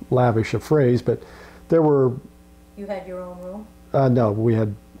 too lavish a phrase, but there were. You had your own room? No, we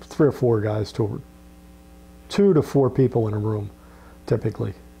had 3 or 4 guys, 2 to 4 people in a room,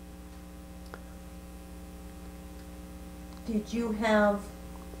 typically. Did you have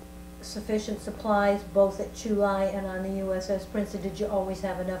sufficient supplies both at Chulai and on the USS Princeton? Did you always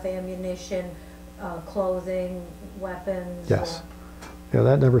have enough ammunition, clothing, weapons? Yes. Yeah,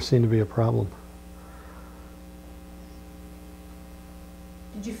 that never seemed to be a problem.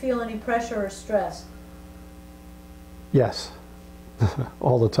 Did you feel any pressure or stress? Yes,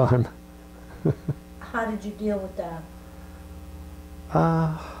 all the time. How did you deal with that?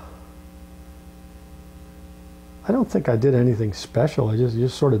 I don't think I did anything special. I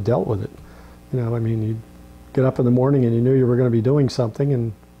just sort of dealt with it. You know, I mean, you get up in the morning and you knew you were going to be doing something,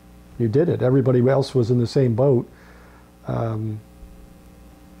 and you did it. Everybody else was in the same boat.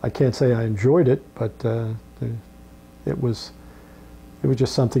 I can't say I enjoyed it, but it was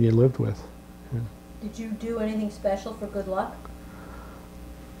just something you lived with. Yeah. Did you do anything special for good luck?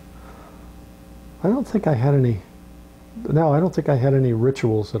 I don't think I had any. No, I don't think I had any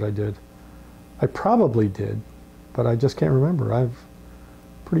rituals that I did. I probably did, but I just can't remember. I'm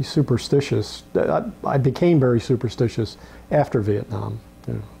pretty superstitious. I became very superstitious after Vietnam.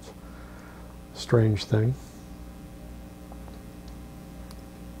 You know, it's a strange thing.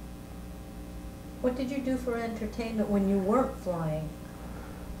 What did you do for entertainment when you weren't flying?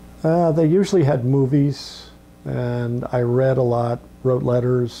 They usually had movies, and I read a lot, wrote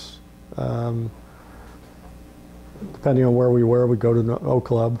letters. Depending on where we were, we'd go to the O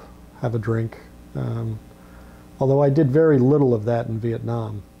Club, have a drink. Although I did very little of that in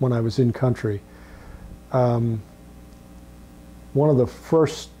Vietnam when I was in country. One of the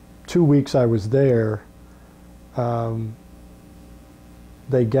first 2 weeks I was there,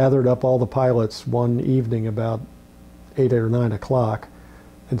 they gathered up all the pilots one evening about 8 or 9 o'clock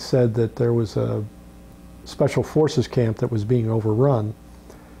and said that there was a special forces camp that was being overrun,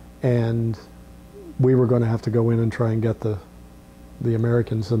 and we were going to have to go in and try and get the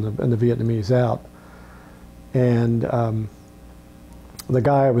Americans and the Vietnamese out. And the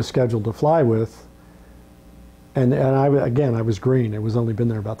guy I was scheduled to fly with, and I was green. It was only been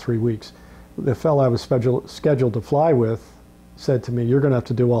there about 3 weeks. The fellow I was scheduled to fly with said to me, "You're going to have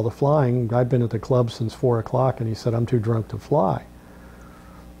to do all the flying. I've been at the club since 4 o'clock," and he said, "I'm too drunk to fly."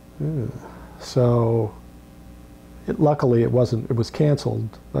 So luckily it wasn't. It was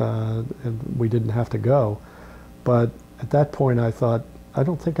canceled, and we didn't have to go. But at that point, I thought, I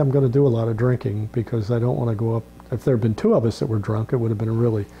don't think I'm going to do a lot of drinking, because I don't want to go up. If there had been 2 of us that were drunk, it would have been a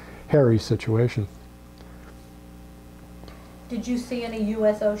really hairy situation. Did you see any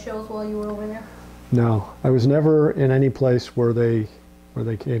USO shows while you were over there? No, I was never in any place where they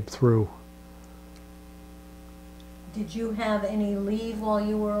came through. Did you have any leave while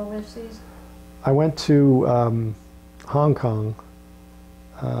you were overseas? I went to Hong Kong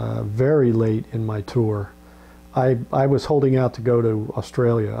very late in my tour. I was holding out to go to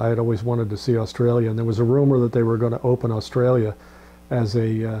Australia. I had always wanted to see Australia, and there was a rumor that they were going to open Australia as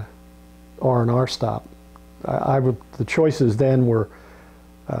a R&R stop. The choices then were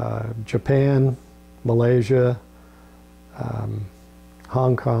Japan, Malaysia,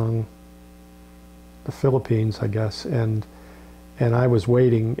 Hong Kong, the Philippines, I guess, and I was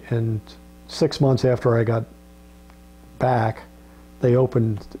waiting, and 6 months after I got back, they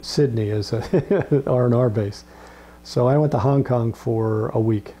opened Sydney as a R&R base. So I went to Hong Kong for a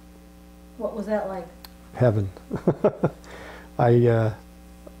week. What was that like? Heaven. I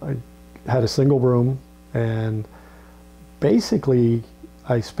had a single room, and basically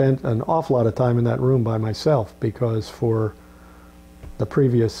I spent an awful lot of time in that room by myself, because for the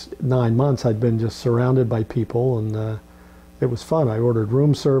previous 9 months I'd been just surrounded by people, and it was fun. I ordered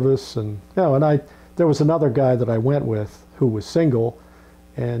room service, and there was another guy that I went with who was single,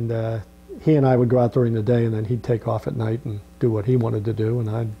 and he and I would go out during the day, and then he'd take off at night and do what he wanted to do, and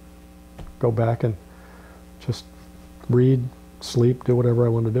I'd go back and just read, sleep, do whatever I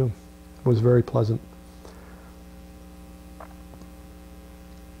wanted to do. It was very pleasant.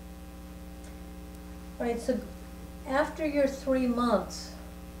 All right, so after your 3 months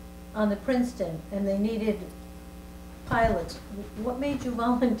on the Princeton and they needed pilots, what made you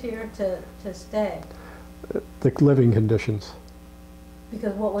volunteer to stay? The living conditions.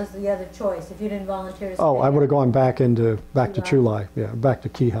 Because what was the other choice if you didn't volunteer to stay? Oh, I would have gone back to Chulai, yeah, back to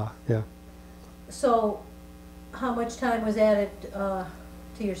Kiha, yeah. So how much time was added to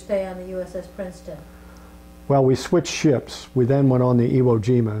your stay on the USS Princeton? Well, we switched ships. We then went on the Iwo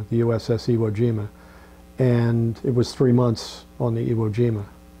Jima, the USS Iwo Jima, and it was 3 months on the Iwo Jima.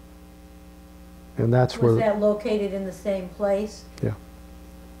 And that's where... Was that located in the same place? Yeah.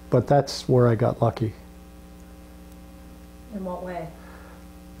 But that's where I got lucky. In what way?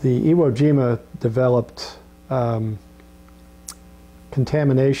 The Iwo Jima developed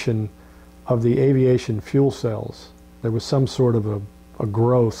contamination of the aviation fuel cells. There was some sort of a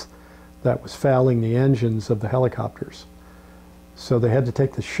growth that was fouling the engines of the helicopters. So they had to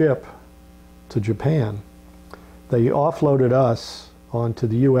take the ship to Japan. They offloaded us onto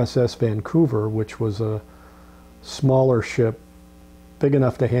the USS Vancouver, which was a smaller ship, big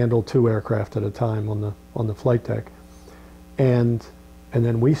enough to handle 2 aircraft at a time on the flight deck. And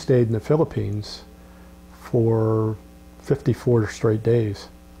then we stayed in the Philippines for 54 straight days,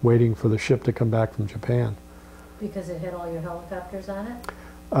 waiting for the ship to come back from Japan. Because it had all your helicopters on it?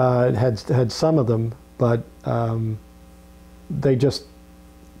 It had some of them, but they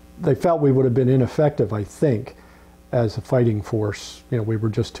felt we would have been ineffective, I think, as a fighting force. You know, we were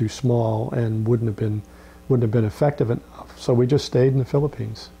just too small and wouldn't have been effective enough. So we just stayed in the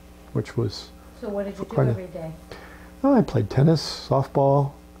Philippines, which was... So what did you do every day? Oh, I played tennis,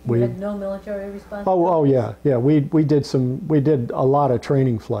 softball. You had no military responsibilities? Oh yeah, yeah. We did a lot of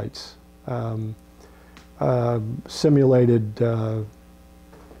training flights, simulated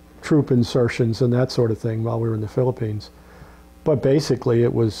troop insertions and that sort of thing while we were in the Philippines. But basically,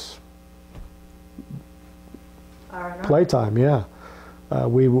 it was playtime. Yeah, there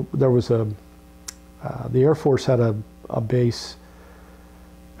was the Air Force had a base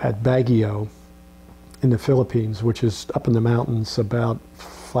at Baguio in the Philippines, which is up in the mountains about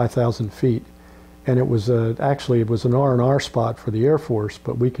 5,000 feet. And it was actually it was an R&R spot for the Air Force,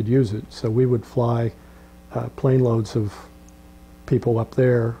 but we could use it. So we would fly plane loads of people up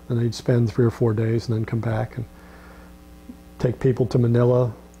there, and they'd spend 3 or 4 days and then come back and take people to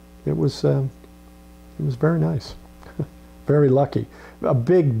Manila. It was very nice. Very lucky. A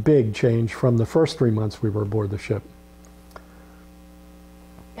big change from the first 3 months we were aboard the ship.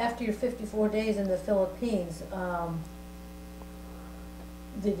 After your 54 days in the Philippines,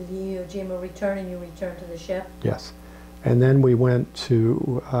 did the Iwo Jima return and you returned to the ship? Yes. And then we went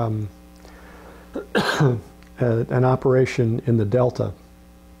to an operation in the Delta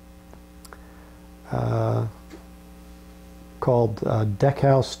called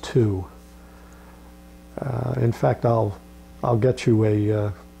Deckhouse 2. In fact, I'll get you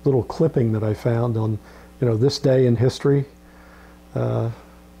a little clipping that I found on, this day in history.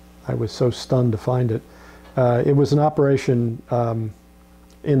 I was so stunned to find it. It was an operation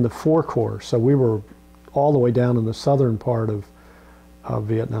in the 4 Corps, so we were all the way down in the southern part of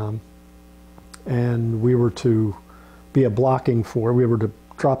Vietnam, and we were to be a blocking force. We were to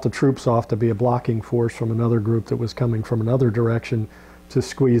drop the troops off to be a blocking force from another group that was coming from another direction to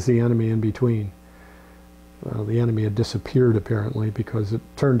squeeze the enemy in between. The enemy had disappeared apparently, because it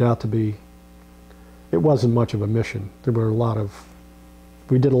turned out to be, it wasn't much of a mission. There were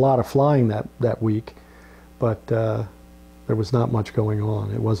we did a lot of flying that week, but there was not much going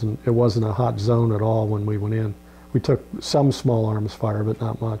on. It wasn't a hot zone at all when we went in. We took some small arms fire, but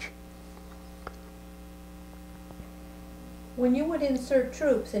not much. When you would insert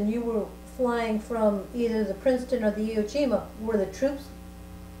troops and you were flying from either the Princeton or the Iwo Jima, were the troops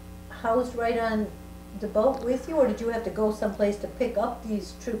housed right on the boat with you, or did you have to go someplace to pick up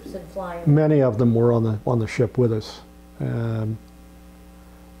these troops and fly them? Many of them were on the ship with us. In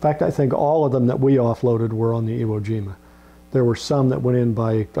fact, I think all of them that we offloaded were on the Iwo Jima. There were some that went in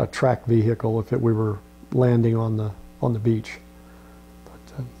by a tracked vehicle if we were landing on the beach.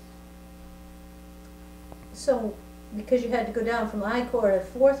 But, So, because you had to go down from I Corps to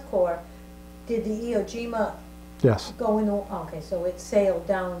 4th Corps, did the Iwo Jima yes. go in the, okay, so it sailed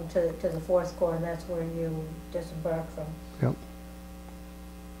down to the 4th Corps, and that's where you disembarked from? Yep.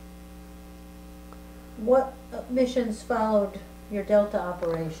 What missions followed your Delta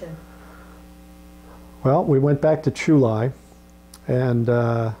operation? Well, we went back to Chulai, and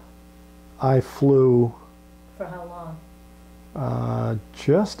I flew For how long?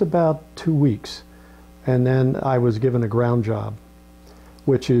 just about 2 weeks, and then I was given a ground job,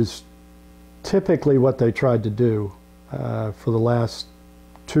 which is typically what they tried to do for the last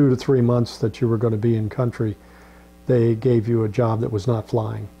 2 to 3 months that you were going to be in country. They gave you a job that was not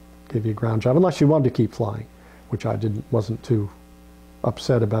flying, gave you a ground job, unless you wanted to keep flying, which I wasn't too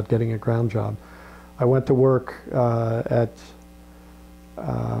upset about getting a ground job. I went to work at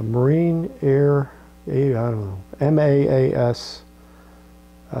Marine Air, I don't know, MAAS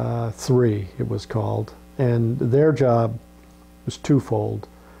 3 it was called, and their job was twofold.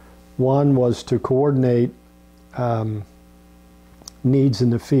 One was to coordinate needs in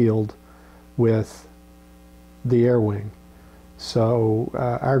the field with the air wing. So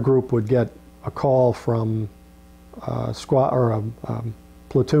our group would get a call from a squad or a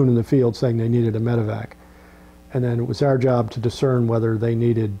platoon in the field saying they needed a medevac, and then it was our job to discern whether they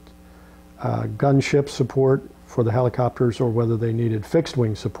needed gunship support for the helicopters or whether they needed fixed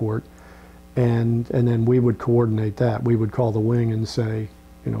wing support, and then we would coordinate that. We would call the wing and say,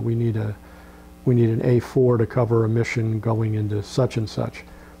 you know, we need an A4 to cover a mission going into such and such,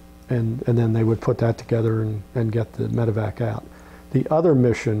 and then they would put that together and get the medevac out. The other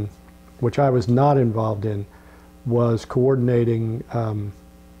mission, which I was not involved in, was coordinating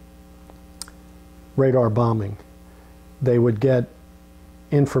radar bombing. They would get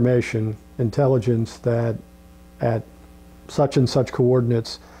information, intelligence that at such and such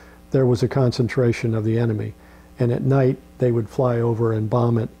coordinates there was a concentration of the enemy, and at night they would fly over and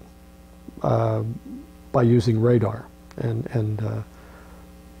bomb it by using radar, and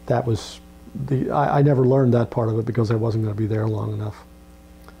that was I never learned that part of it because I wasn't going to be there long enough.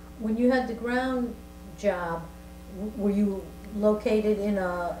 When you had the ground job, were you located in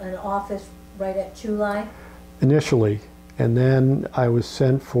an office right at Chulai? Initially, and then I was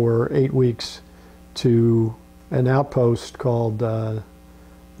sent for 8 weeks to an outpost called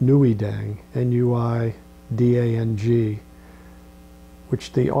Nuidang, Nuidang,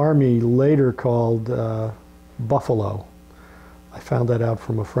 which the Army later called Buffalo. I found that out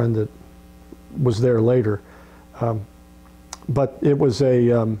from a friend that was there later. But it was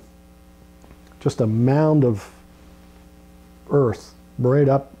just a mound of earth right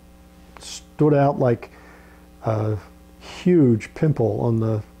up, stood out like a huge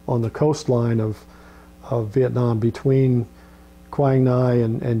pimple on the coastline of Vietnam between Quang Ngai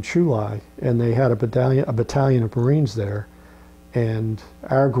and Chulai, and they had a battalion of Marines there, and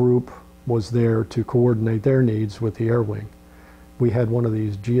our group was there to coordinate their needs with the air wing. We had one of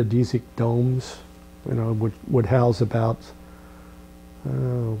these geodesic domes, you know, would house about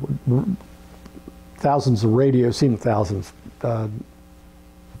thousands of radios, seemed thousands,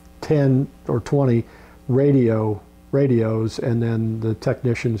 10 or 20 radios, and then the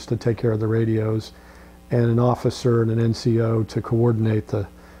technicians to take care of the radios, and an officer and an NCO to coordinate the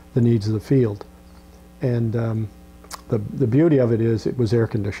needs of the field. And the beauty of it is it was air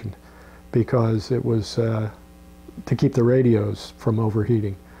conditioned, because it was to keep the radios from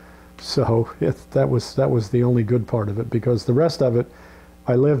overheating. So that was the only good part of it, because the rest of it,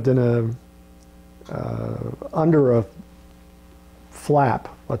 I lived in under a flap,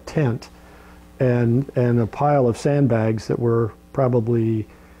 a tent, and a pile of sandbags that were probably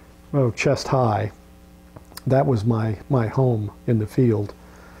chest high. That was my home in the field,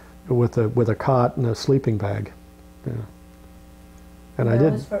 with a cot and a sleeping bag. Yeah. And I did.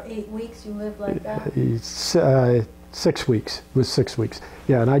 That was for 8 weeks. You lived like that. 6 weeks. It was 6 weeks.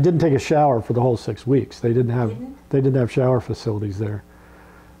 Yeah, and I didn't take a shower for the whole 6 weeks. They didn't have shower facilities there.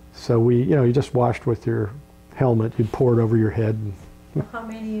 So you just washed with your helmet. You'd pour it over your head. How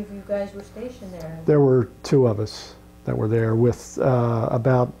many of you guys were stationed there? There were 2 of us that were there, with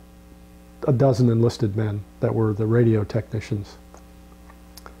about a dozen enlisted men that were the radio technicians.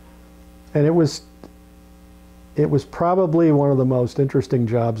 And it was probably one of the most interesting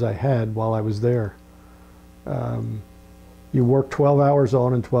jobs I had while I was there. You work 12 hours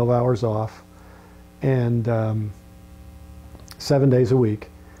on and 12 hours off, and 7 days a week.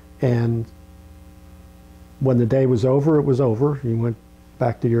 And when the day was over, it was over. You went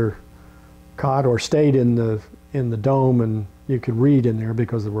back to your cot or stayed in the dome, and you could read in there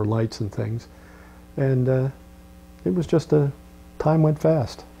because there were lights and things. And it was just time went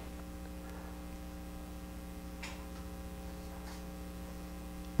fast.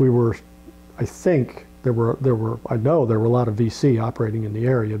 We were, I think, I know there were a lot of VC operating in the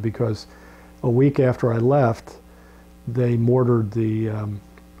area, because a week after I left, they mortared the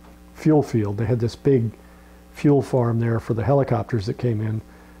fuel field. They had this big fuel farm there for the helicopters that came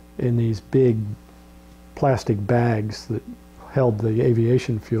in these big plastic bags that held the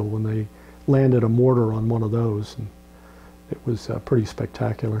aviation fuel. When they landed a mortar on one of those, and it was pretty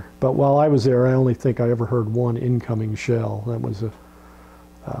spectacular. But while I was there, I only think I ever heard one incoming shell. That was a...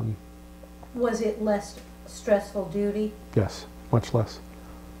 Was it less stressful duty? Yes, much less.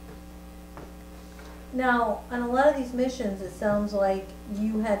 Now, on a lot of these missions, it sounds like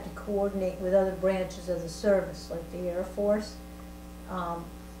you had to coordinate with other branches of the service, like the Air Force.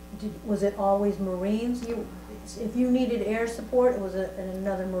 Was it always Marines? If you needed air support, it was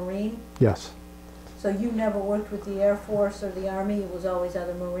another Marine? Yes. So you never worked with the Air Force or the Army? It was always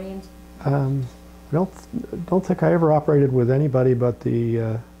other Marines? I don't think I ever operated with anybody but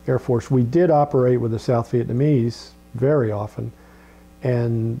the Air Force. We did operate with the South Vietnamese very often,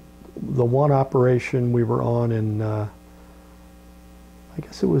 and the one operation we were on in, I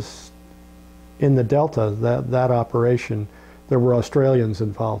guess it was in the Delta, that operation, there were Australians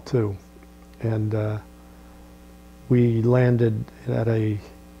involved too. And we landed at a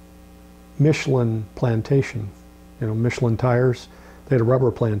Michelin plantation, Michelin tires. They had a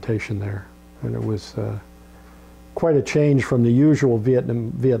rubber plantation there. And it was quite a change from the usual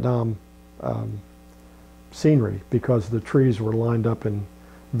Vietnam scenery, because the trees were lined up in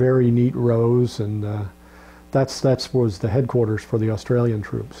very neat rows, and that was the headquarters for the Australian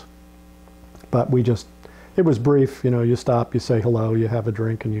troops. But it was brief. You stop, you say hello, you have a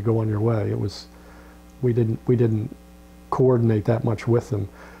drink, and you go on your way. We didn't coordinate that much with them.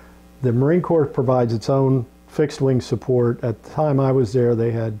 The Marine Corps provides its own fixed wing support. At the time I was there,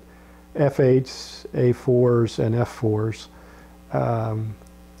 they had F-8s, A-4s, and F-4s, and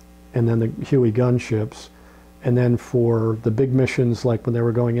then the Huey gunships. And then for the big missions, like when they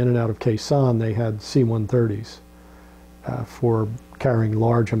were going in and out of Khe Sanh, they had C-130s for carrying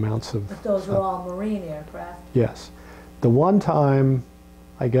large amounts of... But those were all Marine aircraft? Yes. The one time,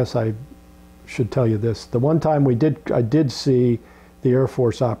 I guess I should tell you this, the one time I did see the Air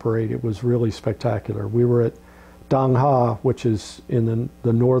Force operate, it was really spectacular. We were at Dang Ha, which is in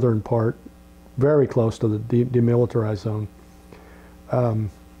the northern part, very close to the demilitarized zone.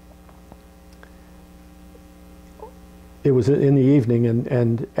 It was in the evening,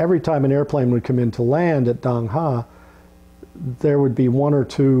 and every time an airplane would come in to land at Dang Ha, there would be 1 or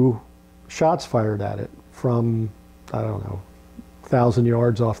 2 shots fired at it from, I don't know, 1,000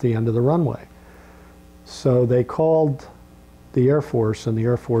 yards off the end of the runway. So they called the Air Force, and the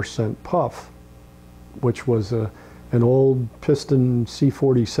Air Force sent Puff, which was an old piston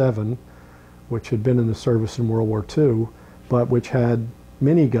C-47, which had been in the service in World War II, but which had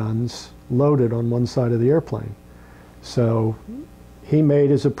miniguns loaded on one side of the airplane. So he made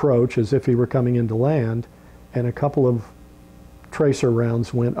his approach as if he were coming in to land, and a couple of tracer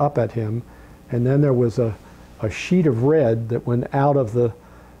rounds went up at him, and then there was a sheet of red that went out of the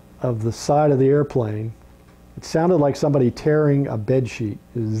side of the airplane. It sounded like somebody tearing a bed sheet.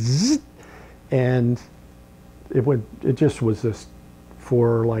 And it just was this,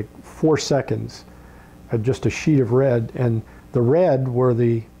 for like 4 seconds, just a sheet of red, and the red were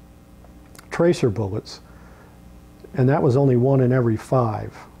the tracer bullets. And that was only 1 in every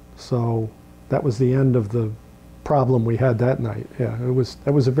 5. So that was the end of the problem we had that night. Yeah,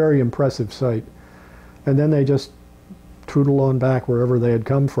 that was a very impressive sight. And then they just tootled on back wherever they had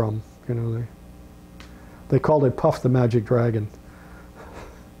come from. They called it Puff the Magic Dragon.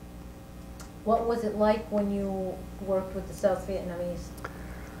 What was it like when you worked with the South Vietnamese?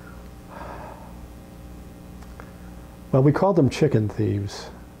 Well, we called them chicken thieves.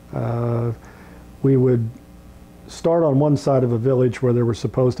 We would start on one side of a village where there were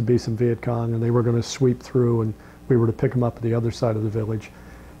supposed to be some Viet Cong, and they were going to sweep through, and we were to pick them up at the other side of the village.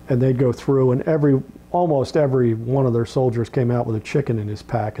 And they'd go through, and almost every one of their soldiers came out with a chicken in his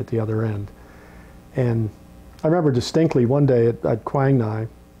pack at the other end. And I remember distinctly one day at Quang Nai,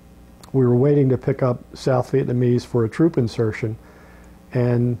 we were waiting to pick up South Vietnamese for a troop insertion,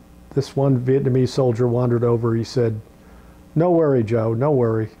 and this one Vietnamese soldier wandered over. He said, "No worry, Joe, no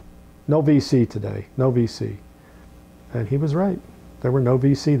worry. No VC today, no VC." And he was right. There were no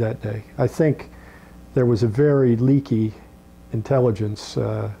VC that day. I think there was a very leaky intelligence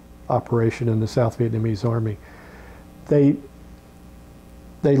operation in the South Vietnamese Army. They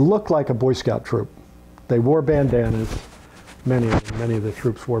looked like a Boy Scout troop. They wore bandanas. Many of the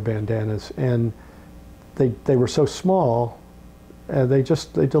troops wore bandanas, and they were so small, they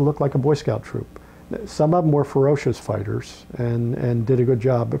just looked like a Boy Scout troop. Some of them were ferocious fighters and did a good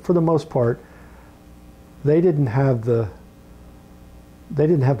job, but for the most part, they didn't have the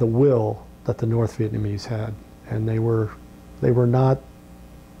will that the North Vietnamese had, and they weren't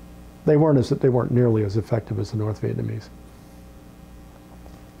nearly as effective as the North Vietnamese.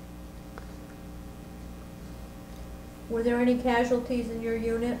 Were there any casualties in your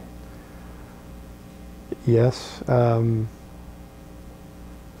unit? Yes.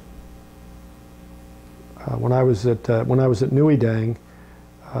 When I was at Nui Dang,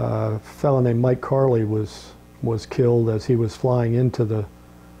 a fellow named Mike Carley was killed as he was flying into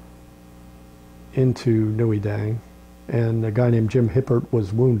Nui Dang, and a guy named Jim Hippert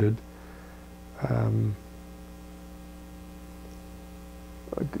was wounded.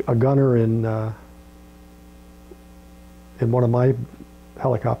 A gunner in one of my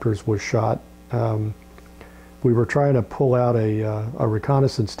helicopters was shot. We were trying to pull out a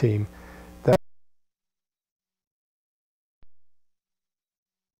reconnaissance team.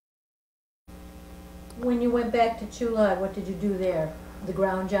 When you went back to Chulad, what did you do there? The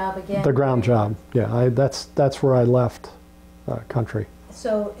ground job again? The ground job, yeah. That's where I left country.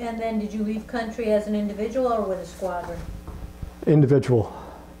 So, and then did you leave country as an individual or with a squadron? Individual.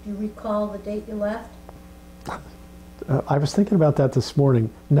 Do you recall the date you left? I was thinking about that this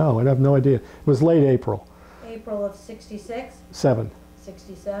morning. No, I have no idea. It was late April. April of 66? 7.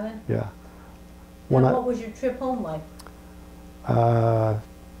 67? Yeah. And what was your trip home like?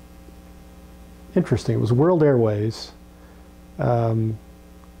 Interesting. It was World Airways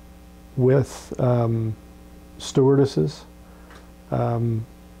with stewardesses. In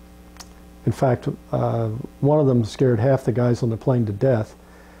fact, one of them scared half the guys on the plane to death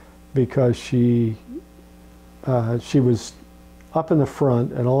because she was up in the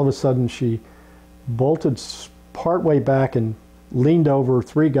front, and all of a sudden she bolted partway back and leaned over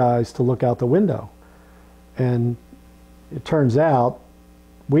 3 guys to look out the window. And it turns out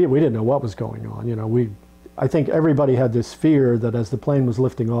we didn't know what was going on. You know, I think everybody had this fear that as the plane was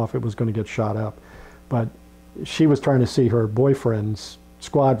lifting off, it was going to get shot up. But she was trying to see her boyfriend's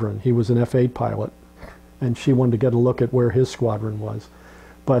squadron. He was an F-8 pilot, and she wanted to get a look at where his squadron was.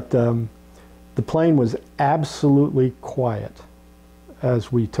 But the plane was absolutely quiet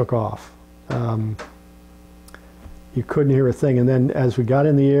as we took off. You couldn't hear a thing. And then as we got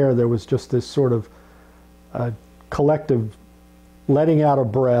in the air, there was just this sort of collective letting out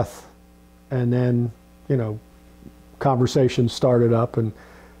of breath, and then, you know, conversation started up, and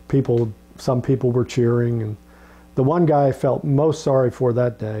some people were cheering. And the one guy I felt most sorry for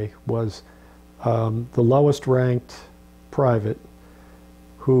that day was the lowest ranked private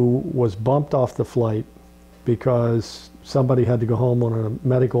who was bumped off the flight because somebody had to go home on a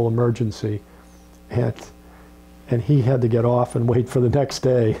medical emergency, and he had to get off and wait for the next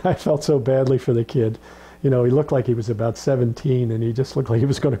day. I felt so badly for the kid. You know, he looked like he was about 17, and he just looked like he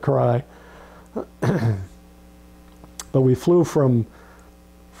was going to cry. But we flew from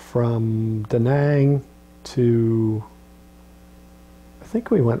Da Nang to, I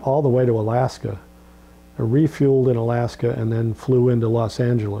think we went all the way to Alaska, refueled in Alaska, and then flew into Los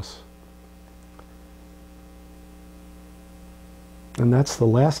Angeles. And that's the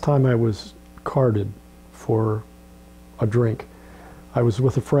last time I was carded for a drink. I was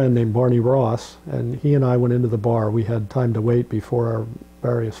with a friend named Barney Ross, and he and I went into the bar. We had time to wait before our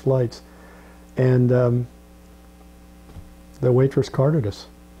various flights. And the waitress carded us.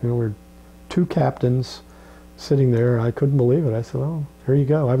 You know, we're 2 captains sitting there, and I couldn't believe it. I said, "Oh, here you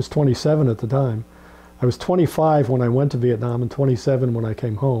go." I was 27 at the time. I was 25 when I went to Vietnam and 27 when I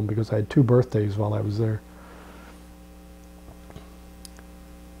came home, because I had 2 birthdays while I was there.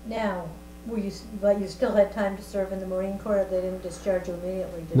 Now, but you still had time to serve in the Marine Corps? They didn't discharge you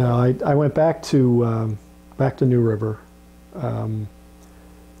immediately, did No, they? I went back to New River.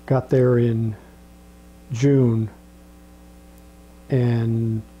 Got there in June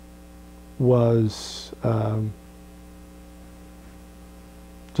and was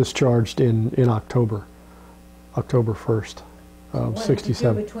discharged in October 1st of What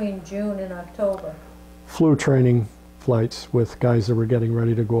 67. did you do between June and October? Flew training flights with guys that were getting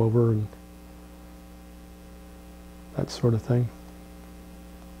ready to go over and that sort of thing.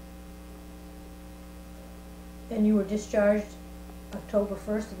 And you were discharged October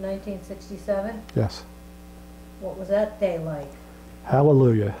 1st of 1967? Yes. What was that day like?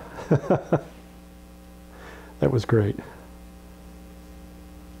 Hallelujah. That was great.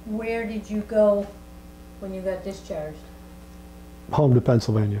 Where did you go when you got discharged? Home to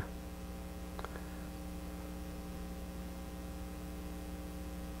Pennsylvania.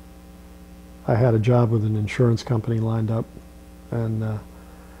 I had a job with an insurance company lined up, and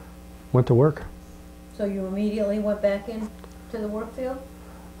went to work. So you immediately went back in to the work field?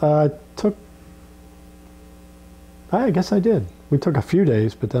 I guess I did. We took a few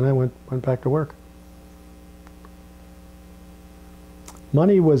days, but then I went back to work.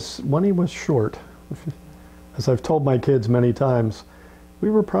 Money was short. As I've told my kids many times, we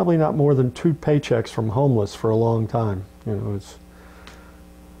were probably not more than 2 paychecks from homeless for a long time. You know, it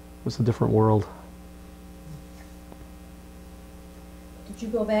was a different world. Did you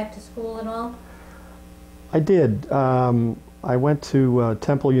go back to school at all? I did. I went to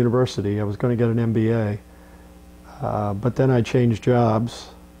Temple University. I was going to get an MBA, but then I changed jobs,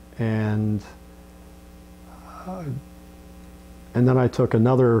 and then I took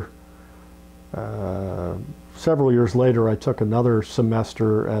another. Several years later, I took another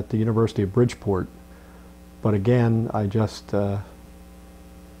semester at the University of Bridgeport, but again, I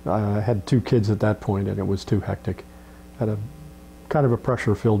had 2 kids at that point, and it was too hectic. Had a kind of a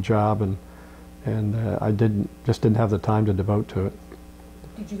pressure-filled job, and I just didn't have the time to devote to it.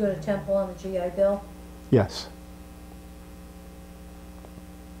 Did you go to Temple on the GI Bill? Yes.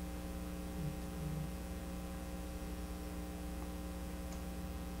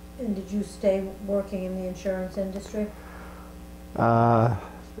 And did you stay working in the insurance industry?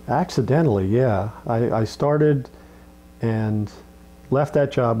 Accidentally, yeah. I started and left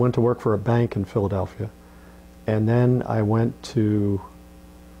that job, went to work for a bank in Philadelphia, and then I went to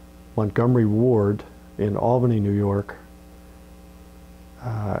Montgomery Ward in Albany, New York,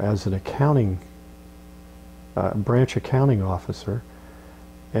 as an accounting, branch accounting officer.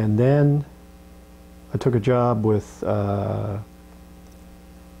 And then I took a job with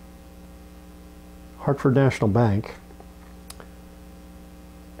Hartford National Bank,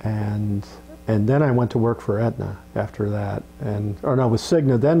 and then I went to work for Aetna after that, or no, with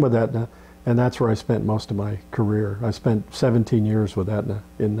Cigna, then with Aetna, and that's where I spent most of my career. I spent 17 years with Aetna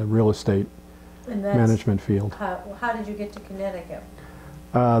in the real estate management field. How did you get to Connecticut?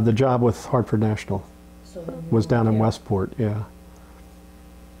 The job with Hartford National was down in Westport, yeah.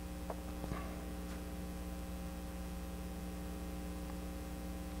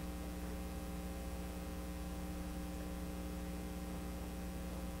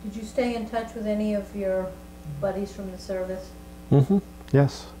 Did you stay in touch with any of your buddies from the service? Mm-hmm.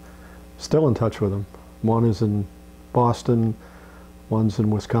 Yes. Still in touch with them. One is in Boston, one's in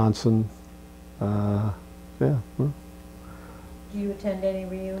Wisconsin. Yeah. Well. Do you attend any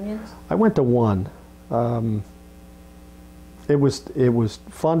reunions? I went to one. It was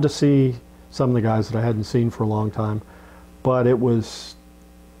fun to see some of the guys that I hadn't seen for a long time, but it was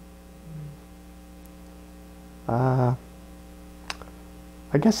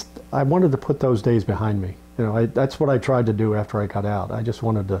I guess I wanted to put those days behind me. You know, that's what I tried to do after I got out. I just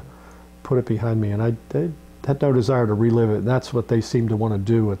wanted to put it behind me, and I had no desire to relive it. And that's what they seemed to want to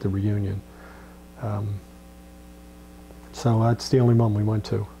do at the reunion. So that's the only one we went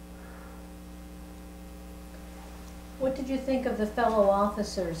to. What did you think of the fellow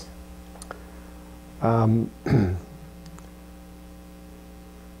officers? Fellow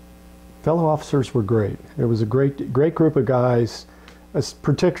officers were great. It was a great group of guys,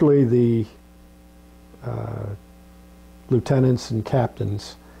 particularly the lieutenants and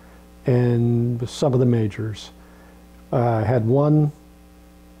captains, and some of the majors. I had one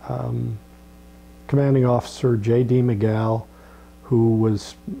commanding officer, J.D. McGall, who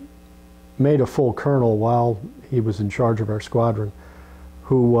was made a full colonel while he was in charge of our squadron,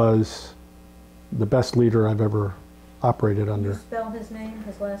 who was the best leader I've ever operated under. Can you spell his name,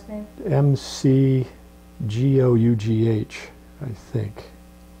 his last name? M-C-G-O-U-G-H, I think.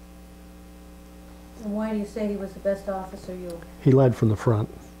 And why do you say he was the best officer you... He led from the front.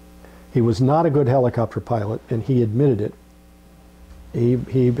 He was not a good helicopter pilot, and he admitted it.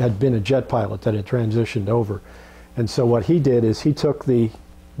 He had been a jet pilot that had transitioned over. And so what he did is he took the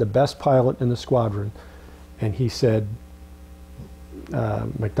best pilot in the squadron, and he said,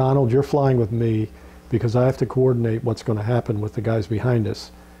 McDonald, you're flying with me because I have to coordinate what's going to happen with the guys behind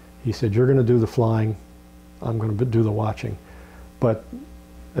us. He said, you're going to do the flying, I'm going to do the watching. But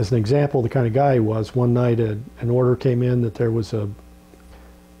as an example, the kind of guy he was, one night an order came in that there was a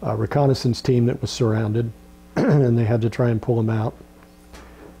reconnaissance team that was surrounded, and they had to try and pull them out.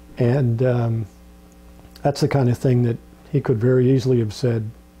 And that's the kind of thing that he could very easily have said,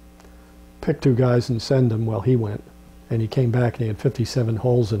 pick 2 guys and send them. Well, he went, and he came back and he had 57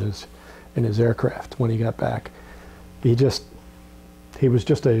 holes in his aircraft when he got back. He was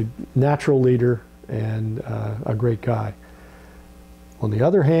just a natural leader and a great guy. On the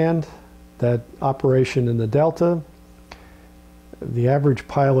other hand, that operation in the Delta, the average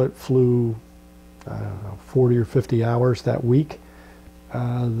pilot flew I don't know, 40 or 50 hours that week.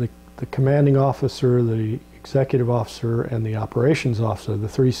 The commanding officer, the executive officer, and the operations officer, the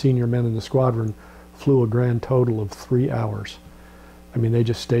 3 senior men in the squadron, flew a grand total of 3 hours. I mean, they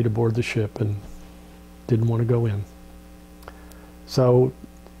just stayed aboard the ship and didn't want to go in. So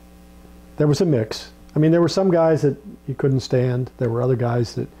there was a mix. I mean, there were some guys that you couldn't stand. There were other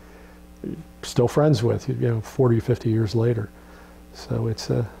guys that you're still friends with, 40 or 50 years later. So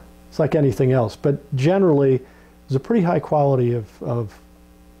it's like anything else. But generally, it was a pretty high quality of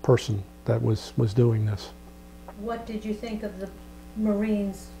person that was doing this. What did you think of the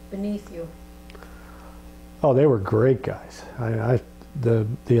Marines beneath you? Oh, they were great guys. The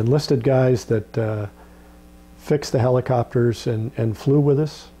enlisted guys that fixed the helicopters and flew with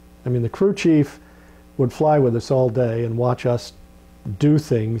us. I mean, the crew chief would fly with us all day and watch us do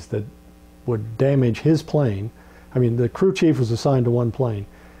things that would damage his plane. I mean, the crew chief was assigned to one plane.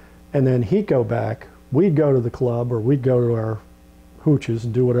 And then he'd go back, we'd go to the club, or we'd go to our hooches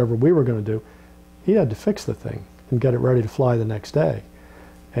and do whatever we were going to do. He had to fix the thing and get it ready to fly the next day.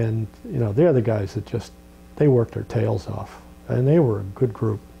 And, they're the guys that just, they worked their tails off. And they were a good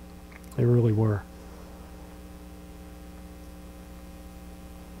group. They really were.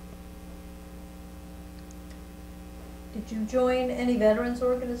 Did you join any veterans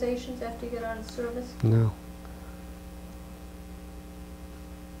organizations after you got out of the service? No.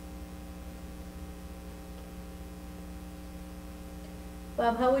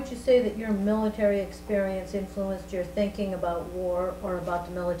 Bob, how would you say that your military experience influenced your thinking about war or about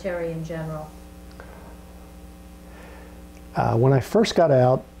the military in general? When I first got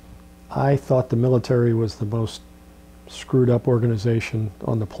out, I thought the military was the most screwed up organization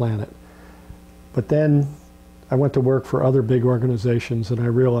on the planet. But then I went to work for other big organizations and I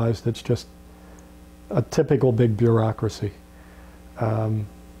realized it's just a typical big bureaucracy.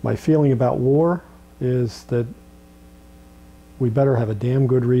 My feeling about war is that we better have a damn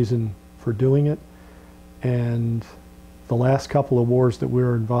good reason for doing it. And the last couple of wars that we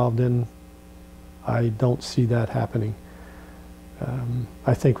were involved in, I don't see that happening.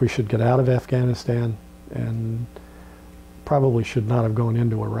 I think we should get out of Afghanistan and probably should not have gone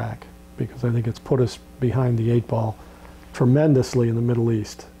into Iraq, because I think it's put us behind the 8 ball tremendously in the Middle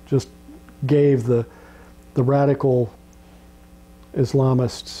East. Just gave the radical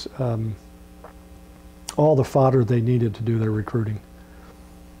Islamists all the fodder they needed to do their recruiting.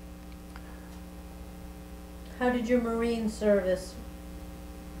 How did your Marine service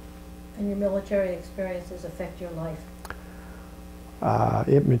and your military experiences affect your life?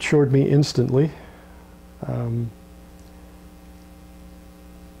 It matured me instantly. And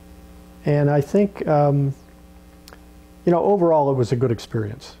I think, overall it was a good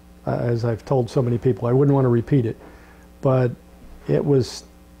experience. As I've told so many people, I wouldn't want to repeat it, but it was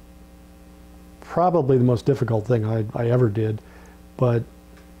probably the most difficult thing I ever did, but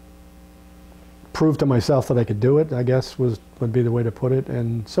proved to myself that I could do it, I guess would be the way to put it,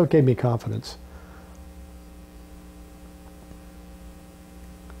 and so it gave me confidence.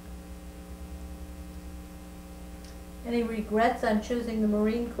 Any regrets on choosing the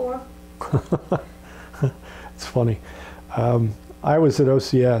Marine Corps? It's funny. I was at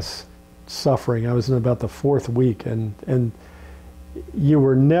OCS suffering. I was in about the 4th week, and you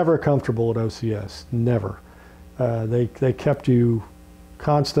were never comfortable at OCS, never. They kept you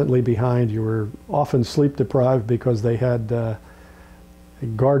constantly behind. You were often sleep deprived because they had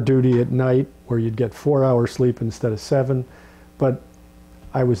guard duty at night where you'd get 4 hours sleep instead of 7. But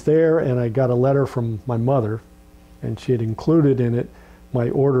I was there and I got a letter from my mother, and she had included in it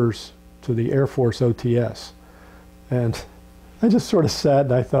my orders to the Air Force OTS. And I just sort of sat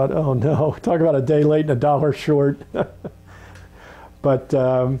and I thought, oh no, talk about a day late and $1 short. But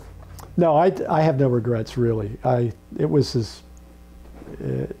no, I have no regrets, really.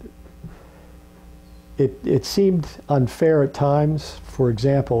 It seemed unfair at times. For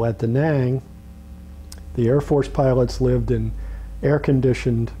example, at Da Nang, the Air Force pilots lived in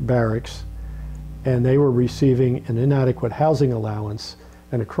air-conditioned barracks, and they were receiving an inadequate housing allowance.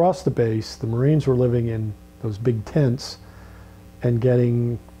 And across the base, the Marines were living in those big tents and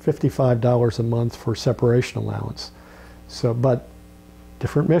getting $55 a month for separation allowance. So, but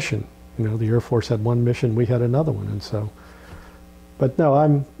different mission. The Air Force had one mission, we had another one, and so. But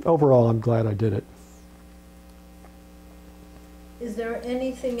no, overall, I'm glad I did it. Is there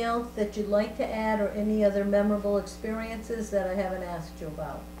anything else that you'd like to add, or any other memorable experiences that I haven't asked you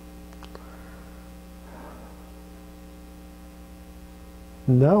about?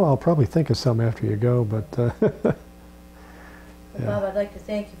 No, I'll probably think of some after you go, but Well, yeah. Bob, I'd like to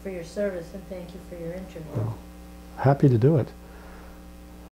thank you for your service and thank you for your interview. Well, happy to do it.